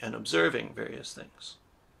city and observing various things.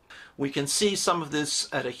 We can see some of this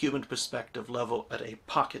at a human perspective level at a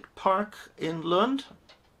pocket park in Lund.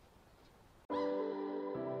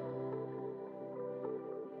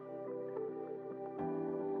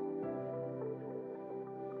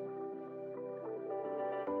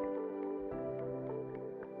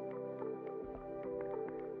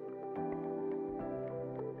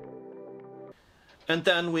 And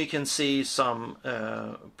then we can see some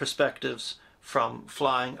perspectives from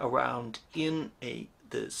flying around in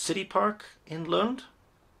the city park in Lund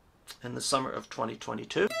in the summer of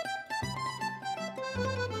 2022.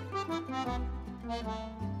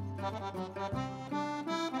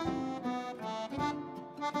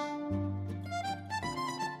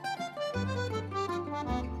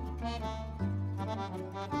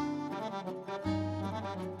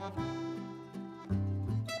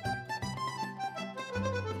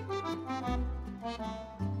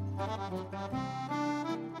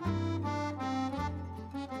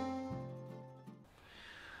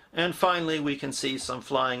 And finally, we can see some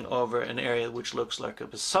flying over an area which looks like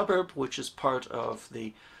a suburb, which is part of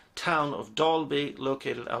the town of Dalby,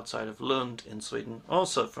 located outside of Lund in Sweden,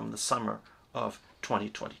 also from the summer of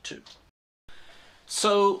 2022.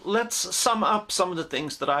 So let's sum up some of the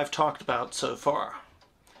things that I've talked about so far.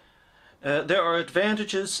 There are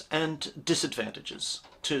advantages and disadvantages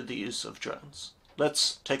to the use of drones.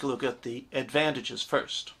 Let's take a look at the advantages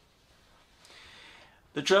first.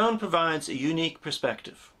 The drone provides a unique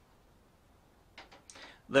perspective.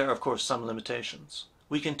 there are of course some limitations.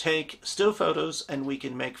 We can take still photos and we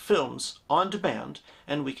can make films on demand,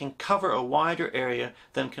 and we can cover a wider area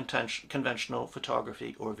than conventional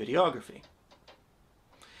photography or videography.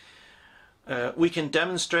 We can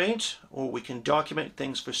demonstrate or we can document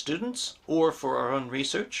things for students or for our own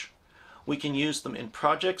research. We can use them in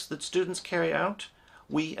projects that students carry out.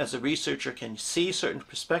 We as a researcher can see certain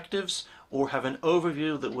perspectives or have an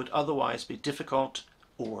overview that would otherwise be difficult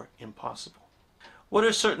or impossible. What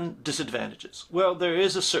are certain disadvantages? Well, there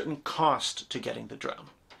is a certain cost to getting the drone.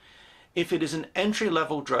 If it is an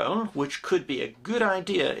entry-level drone, which could be a good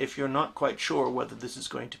idea if you're not quite sure whether this is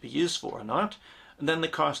going to be useful or not, then the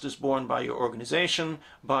cost is borne by your organization,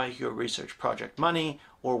 by your research project money,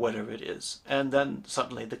 or whatever it is. And then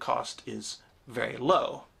suddenly the cost is very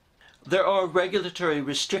low. There are regulatory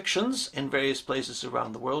restrictions in various places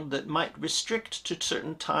around the world that might restrict to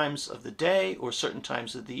certain times of the day or certain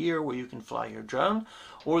times of the year where you can fly your drone,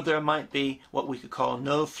 or there might be what we could call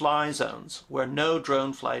no-fly zones, where no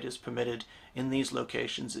drone flight is permitted in these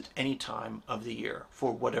locations at any time of the year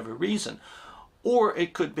for whatever reason. Or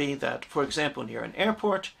it could be that, for example, near an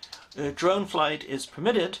airport, drone flight is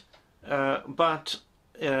permitted, but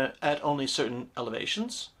at only certain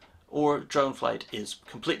elevations, or drone flight is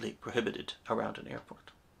completely prohibited around an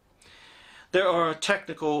airport. There are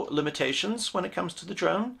technical limitations when it comes to the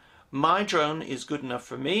drone. My drone is good enough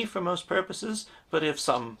for me for most purposes, but if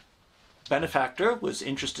some benefactor was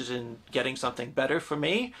interested in getting something better for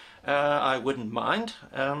me, I wouldn't mind.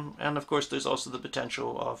 And of course there's also the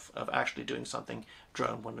potential of actually doing something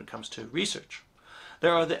drone when it comes to research.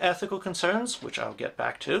 There are the ethical concerns, which I'll get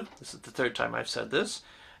back to. This is the third time I've said this.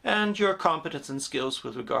 And your competence and skills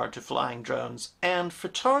with regard to flying drones and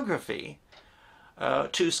photography.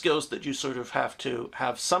 Two skills that you sort of have to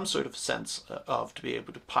have some sort of sense of to be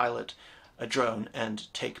able to pilot a drone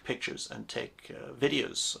and take pictures and take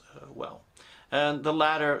videos well. And the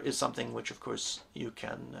latter is something which of course you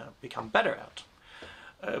can become better at.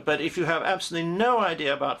 But if you have absolutely no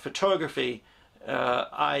idea about photography,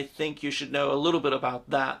 I think you should know a little bit about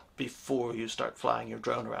that before you start flying your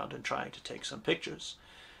drone around and trying to take some pictures.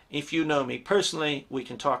 If you know me personally, we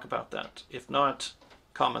can talk about that. If not,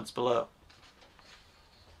 comments below.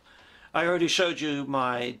 I already showed you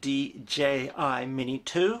my DJI Mini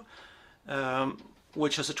 2,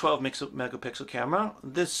 which has a 12 megapixel camera.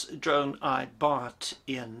 This drone I bought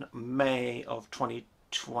in May of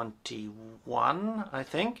 2021, I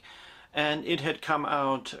think, and it had come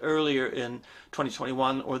out earlier in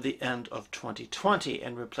 2021 or the end of 2020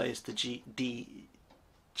 and replaced the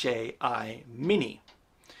DJI Mini.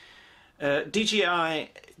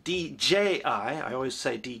 DJI, I always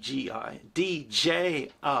say DJI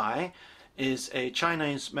is a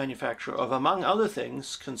Chinese manufacturer of, among other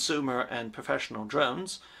things, consumer and professional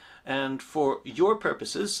drones. And for your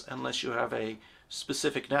purposes, unless you have a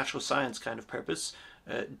specific natural science kind of purpose,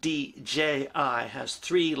 DJI has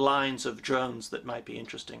 3 lines of drones that might be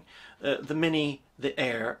interesting. The Mini, the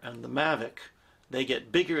Air, and the Mavic. They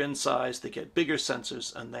get bigger in size, they get bigger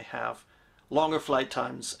sensors, and they have longer flight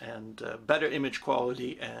times and better image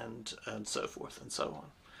quality and so forth and so on.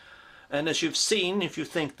 And as you've seen, if you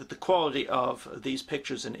think that the quality of these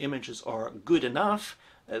pictures and images are good enough,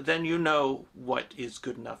 then you know what is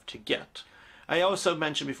good enough to get. I also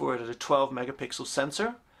mentioned before it had a 12 megapixel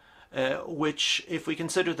sensor, which, if we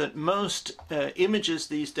consider that most images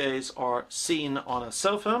these days are seen on a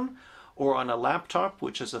cell phone or on a laptop,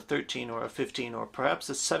 which is a 13 or a 15 or perhaps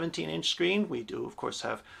a 17-inch screen. We do, of course,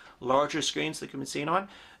 have larger screens that can be seen on,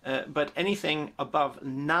 but anything above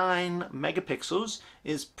 9 megapixels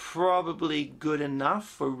is probably good enough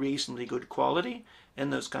for reasonably good quality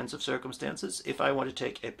in those kinds of circumstances. If I want to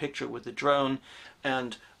take a picture with a drone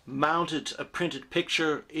and mounted a printed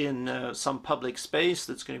picture in some public space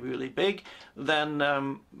that's going to be really big,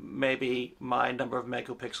 then maybe my number of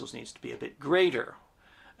megapixels needs to be a bit greater.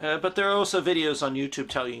 But there are also videos on YouTube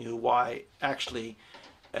telling you why actually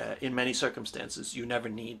in many circumstances you never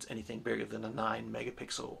need anything bigger than a 9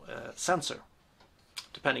 megapixel sensor,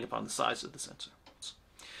 depending upon the size of the sensor.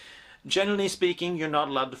 Generally speaking, you're not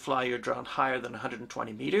allowed to fly your drone higher than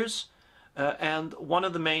 120 meters. And one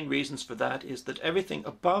of the main reasons for that is that everything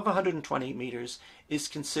above 120 meters is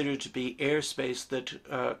considered to be airspace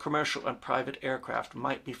that commercial and private aircraft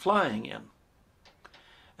might be flying in.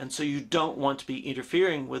 And so you don't want to be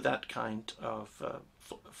interfering with that kind of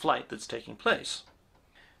flight that's taking place.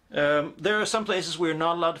 There are some places we're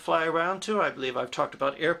not allowed to fly around to. I believe I've talked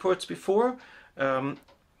about airports before. What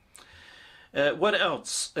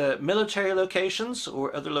else? Military locations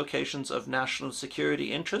or other locations of national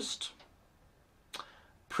security interest.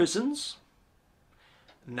 Prisons,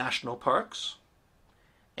 national parks,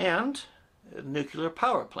 and nuclear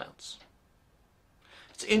power plants.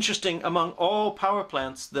 It's interesting, among all power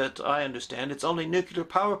plants that I understand, it's only nuclear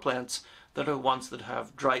power plants that are ones that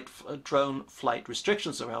have drone flight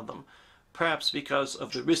restrictions around them, perhaps because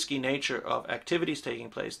of the risky nature of activities taking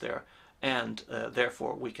place there, and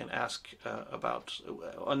therefore we can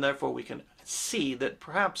therefore we can see that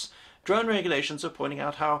perhaps drone regulations are pointing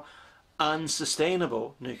out how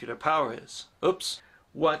unsustainable nuclear power is. Oops.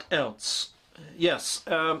 What else? Yes,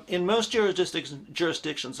 in most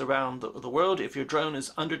jurisdictions around the world, if your drone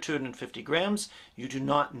is under 250 grams, you do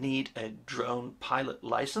not need a drone pilot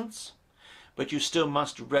license, but you still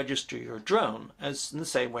must register your drone, as in the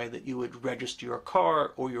same way that you would register your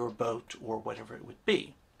car or your boat or whatever it would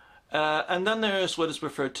be. And then there is what is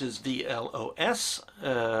referred to as VLOS,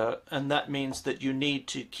 and that means that you need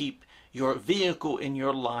to keep your vehicle in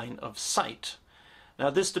your line of sight. Now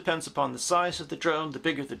this depends upon the size of the drone. The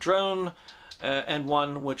bigger the drone, and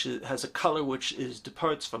one which has a color which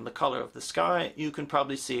departs from the color of the sky, you can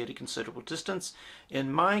probably see at a considerable distance.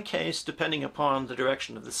 In my case, depending upon the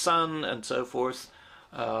direction of the sun and so forth,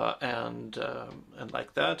 and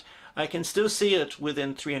like that, I can still see it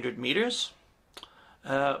within 300 meters,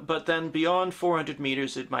 but then beyond 400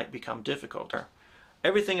 meters it might become difficult.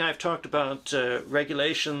 Everything I've talked about,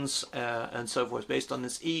 regulations and so forth, based on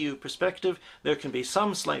this EU perspective. There can be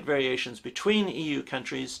some slight variations between EU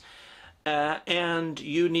countries, and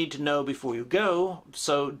you need to know before you go,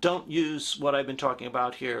 so don't use what I've been talking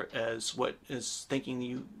about here as what is thinking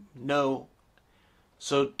you know.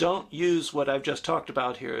 So don't use what I've just talked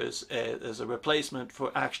about here as a replacement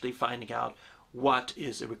for actually finding out what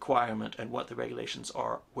is a requirement and what the regulations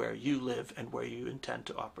are where you live and where you intend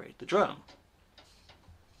to operate the drone.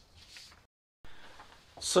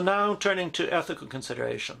 So now turning to ethical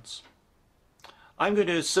considerations. I'm going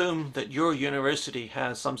to assume that your university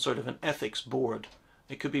has some sort of an ethics board.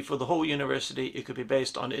 It could be for the whole university, it could be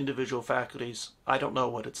based on individual faculties. I don't know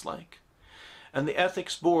what it's like. And the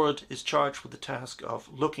ethics board is charged with the task of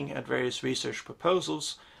looking at various research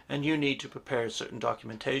proposals, and you need to prepare certain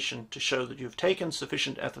documentation to show that you've taken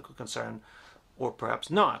sufficient ethical concern, or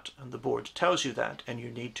perhaps not, and the board tells you that, and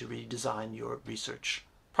you need to redesign your research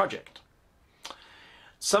project.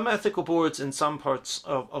 Some ethical boards in some parts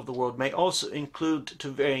of the world may also include, to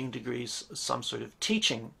varying degrees, some sort of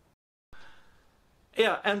teaching.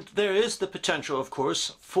 Yeah, and there is the potential, of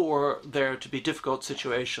course, for there to be difficult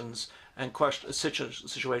situations and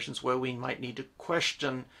situations where we might need to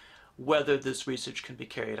question whether this research can be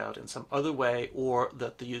carried out in some other way, or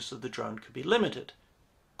that the use of the drone could be limited.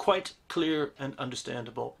 Quite clear and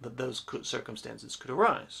understandable that those circumstances could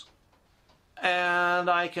arise. And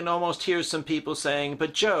I can almost hear some people saying,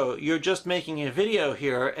 but Joe, you're just making a video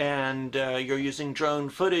here and you're using drone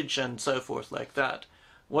footage and so forth like that.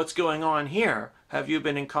 What's going on here? Have you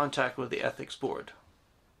been in contact with the ethics board?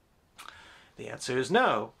 The answer is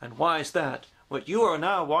no. And why is that? What you are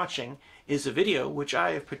now watching is a video which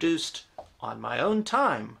I have produced on my own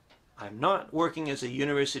time. I'm not working as a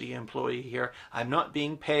university employee here. I'm not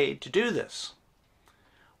being paid to do this.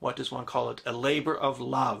 What does one call it? A labor of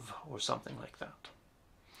love, or something like that.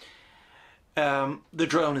 The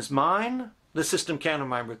drone is mine. The system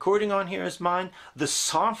camera I'm recording on here is mine. The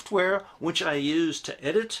software which I use to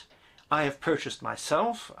edit, I have purchased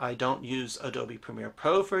myself. I don't use Adobe Premiere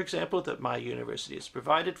Pro, for example, that my university has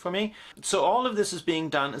provided for me. So all of this is being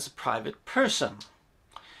done as a private person.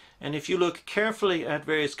 And if you look carefully at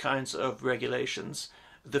various kinds of regulations,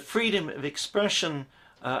 the freedom of expression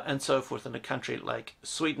and so forth in a country like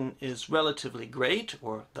Sweden is relatively great,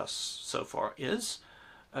 or thus so far is,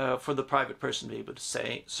 for the private person to be able to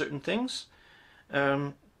say certain things.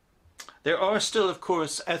 There are still, of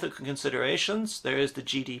course, ethical considerations. There is the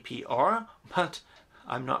GDPR, but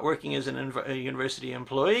I'm not working as a university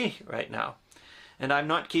employee right now. And I'm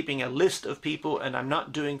not keeping a list of people, and I'm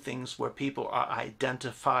not doing things where people are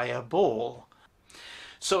identifiable.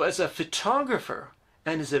 So as a photographer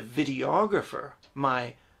and as a videographer,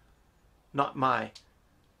 not my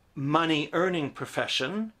money-earning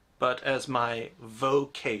profession, but as my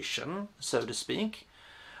vocation, so to speak,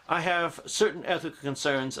 I have certain ethical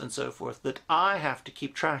concerns and so forth that I have to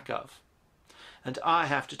keep track of, and I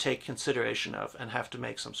have to take consideration of, and have to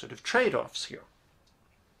make some sort of trade-offs here.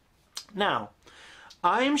 Now,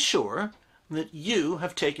 I am sure that you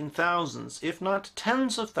have taken thousands, if not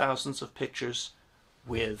tens of thousands of pictures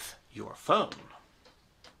with your phone.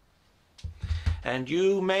 And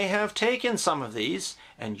you may have taken some of these,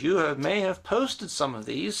 and you may have posted some of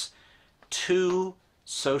these to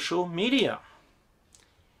social media.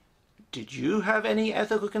 Did you have any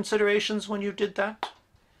ethical considerations when you did that?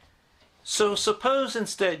 So suppose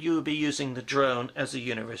instead you would be using the drone as a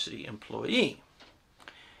university employee.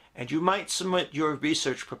 And you might submit your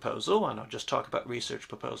research proposal, and I'll just talk about research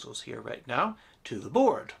proposals here right now, to the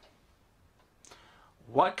board.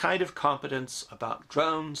 What kind of competence about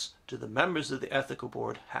drones do the members of the ethical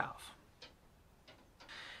board have?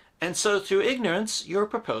 And so through ignorance, your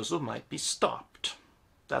proposal might be stopped.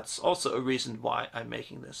 That's also a reason why I'm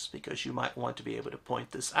making this, because you might want to be able to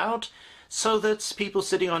point this out so that people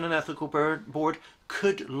sitting on an ethical board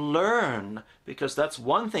could learn, because that's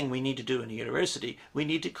one thing we need to do in a university. We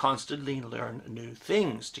need to constantly learn new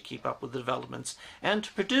things to keep up with the developments and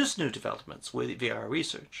to produce new developments via our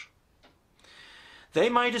research. They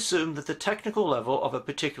might assume that the technical level of a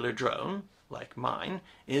particular drone, like mine,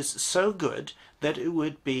 is so good that it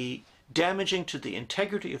would be damaging to the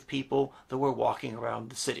integrity of people that were walking around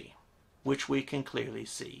the city, which we can clearly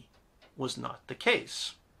see was not the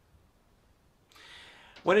case.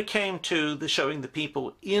 When it came to showing the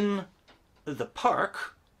people in the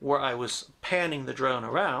park, where I was panning the drone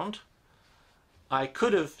around, I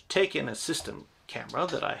could have taken a system camera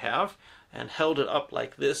that I have and held it up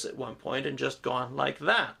like this at one point and just gone like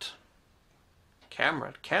that.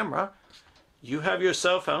 Camera to camera. You have your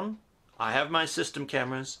cell phone, I have my system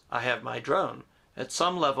cameras, I have my drone. At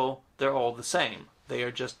some level, they're all the same. They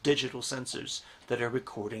are just digital sensors that are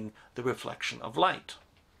recording the reflection of light.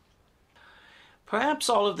 Perhaps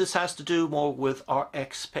all of this has to do more with our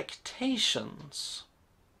expectations.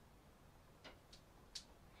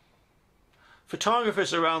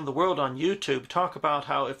 Photographers around the world on YouTube talk about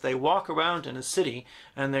how if they walk around in a city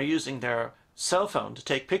and they're using their cell phone to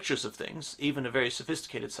take pictures of things, even a very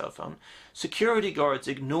sophisticated cell phone, security guards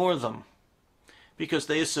ignore them because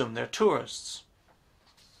they assume they're tourists.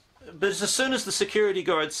 But as soon as the security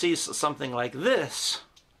guard sees something like this,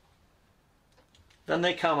 then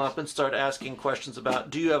they come up and start asking questions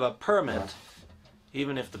about, do you have a permit?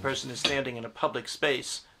 Even if the person is standing in a public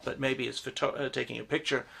space, but maybe is taking a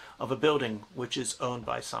picture of a building which is owned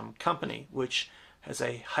by some company, which has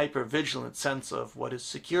a hyper-vigilant sense of what is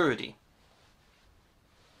security.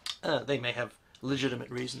 They may have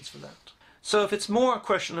legitimate reasons for that. So if it's more a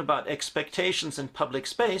question about expectations in public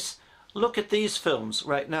space, look at these films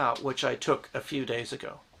right now, which I took a few days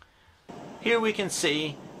ago. Here we can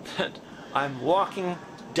see that I'm walking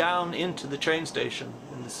down into the train station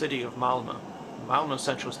in the city of Malmö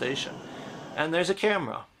Central Station, and there's a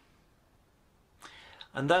camera.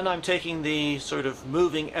 And then I'm taking the sort of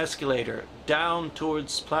moving escalator down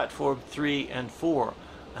towards platform 3 and 4,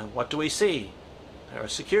 and what do we see? There are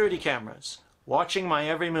security cameras watching my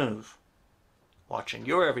every move, watching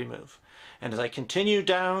your every move. And as I continue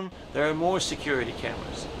down, there are more security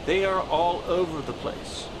cameras. They are all over the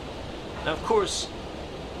place. Now, of course,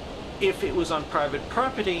 if it was on private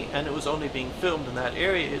property and it was only being filmed in that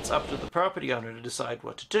area, it's up to the property owner to decide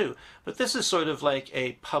what to do. But this is sort of like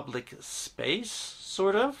a public space,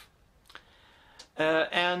 sort of.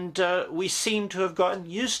 We seem to have gotten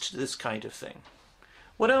used to this kind of thing.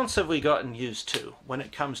 What else have we gotten used to when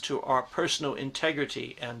it comes to our personal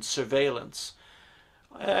integrity and surveillance?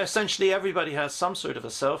 Essentially, everybody has some sort of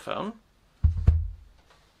a cell phone,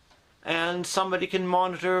 and somebody can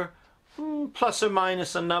monitor plus or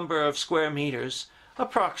minus a number of square meters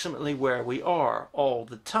approximately where we are all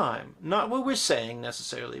the time. Not what we're saying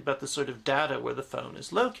necessarily, but the sort of data where the phone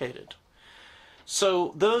is located.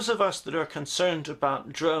 So those of us that are concerned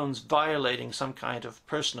about drones violating some kind of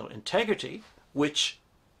personal integrity, which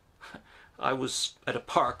I was at a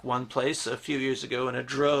park one place a few years ago and a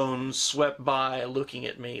drone swept by looking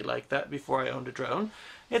at me like that before I owned a drone.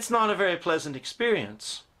 It's not a very pleasant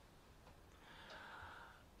experience.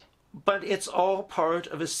 But it's all part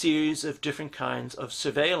of a series of different kinds of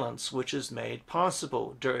surveillance which is made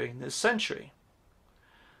possible during this century.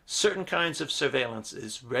 Certain kinds of surveillance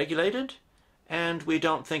is regulated, and we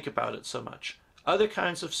don't think about it so much. Other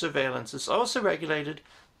kinds of surveillance is also regulated,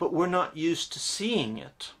 but we're not used to seeing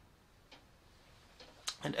it.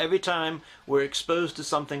 And every time we're exposed to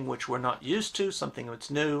something which we're not used to, something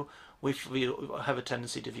that's new, we have a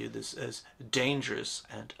tendency to view this as dangerous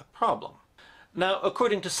and a problem. Now,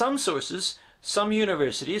 according to some sources, some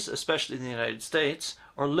universities, especially in the United States,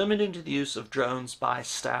 are limiting the use of drones by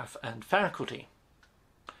staff and faculty.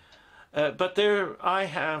 But I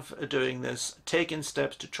have, doing this, taken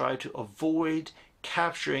steps to try to avoid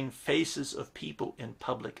capturing faces of people in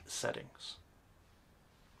public settings.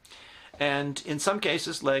 And in some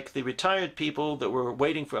cases, like the retired people that were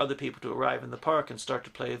waiting for other people to arrive in the park and start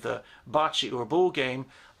to play the bocce or bull game,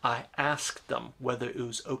 I asked them whether it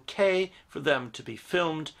was okay for them to be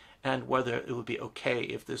filmed and whether it would be okay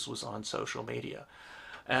if this was on social media.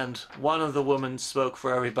 And one of the women spoke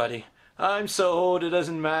for everybody. I'm so old it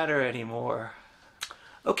doesn't matter anymore.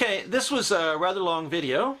 Okay, this was a rather long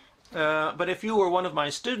video, but if you were one of my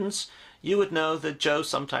students, you would know that Joe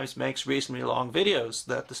sometimes makes reasonably long videos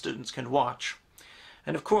that the students can watch.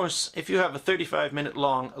 And of course, if you have a 35-minute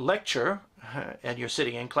long lecture and you're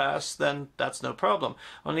sitting in class, then that's no problem.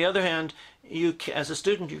 On the other hand, as a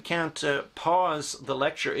student, you can't pause the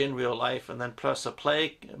lecture in real life and then press a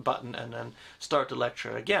play button and then start the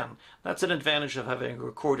lecture again. That's an advantage of having a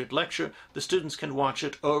recorded lecture. The students can watch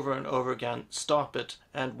it over and over again, stop it,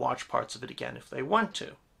 and watch parts of it again if they want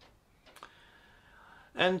to.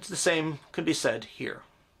 And the same can be said here.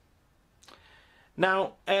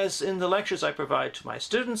 Now, as in the lectures I provide to my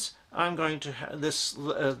students, I'm going to this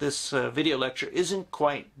video lecture isn't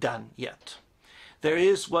quite done yet. There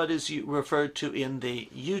is what is referred to in the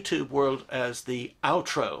YouTube world as the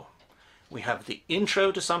outro. We have the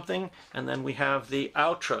intro to something, and then we have the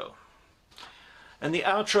outro. And the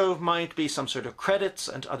outro might be some sort of credits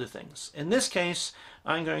and other things. In this case,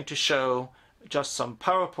 I'm going to show just some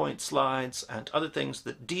PowerPoint slides and other things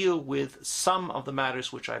that deal with some of the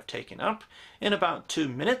matters which I've taken up in about 2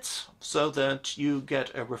 minutes, so that you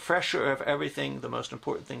get a refresher of everything, the most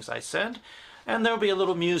important things I said, and there'll be a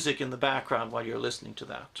little music in the background while you're listening to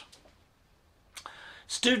that.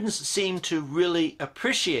 Students seem to really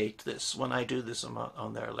appreciate this when I do this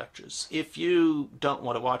on their lectures. If you don't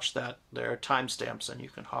want to watch that, there are timestamps and you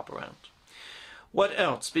can hop around. What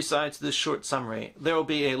else besides this short summary? There will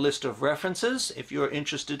be a list of references if you're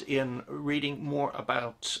interested in reading more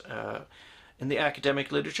about in the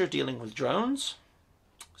academic literature dealing with drones.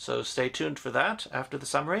 So stay tuned for that after the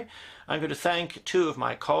summary. I'm going to thank 2 of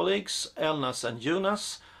my colleagues, Elnas and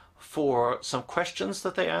Jonas, for some questions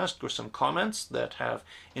that they asked or some comments that have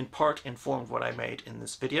in part informed what I made in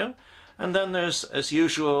this video. And then there's, as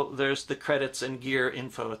usual, there's the credits and gear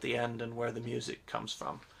info at the end and where the music comes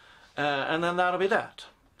from. And then that'll be that.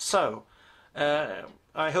 So,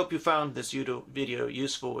 I hope you found this video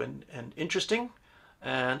useful and interesting.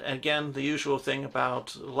 And again, the usual thing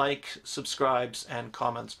about like, subscribes, and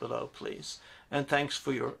comments below, please. And thanks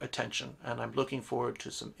for your attention. And I'm looking forward to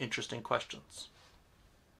some interesting questions.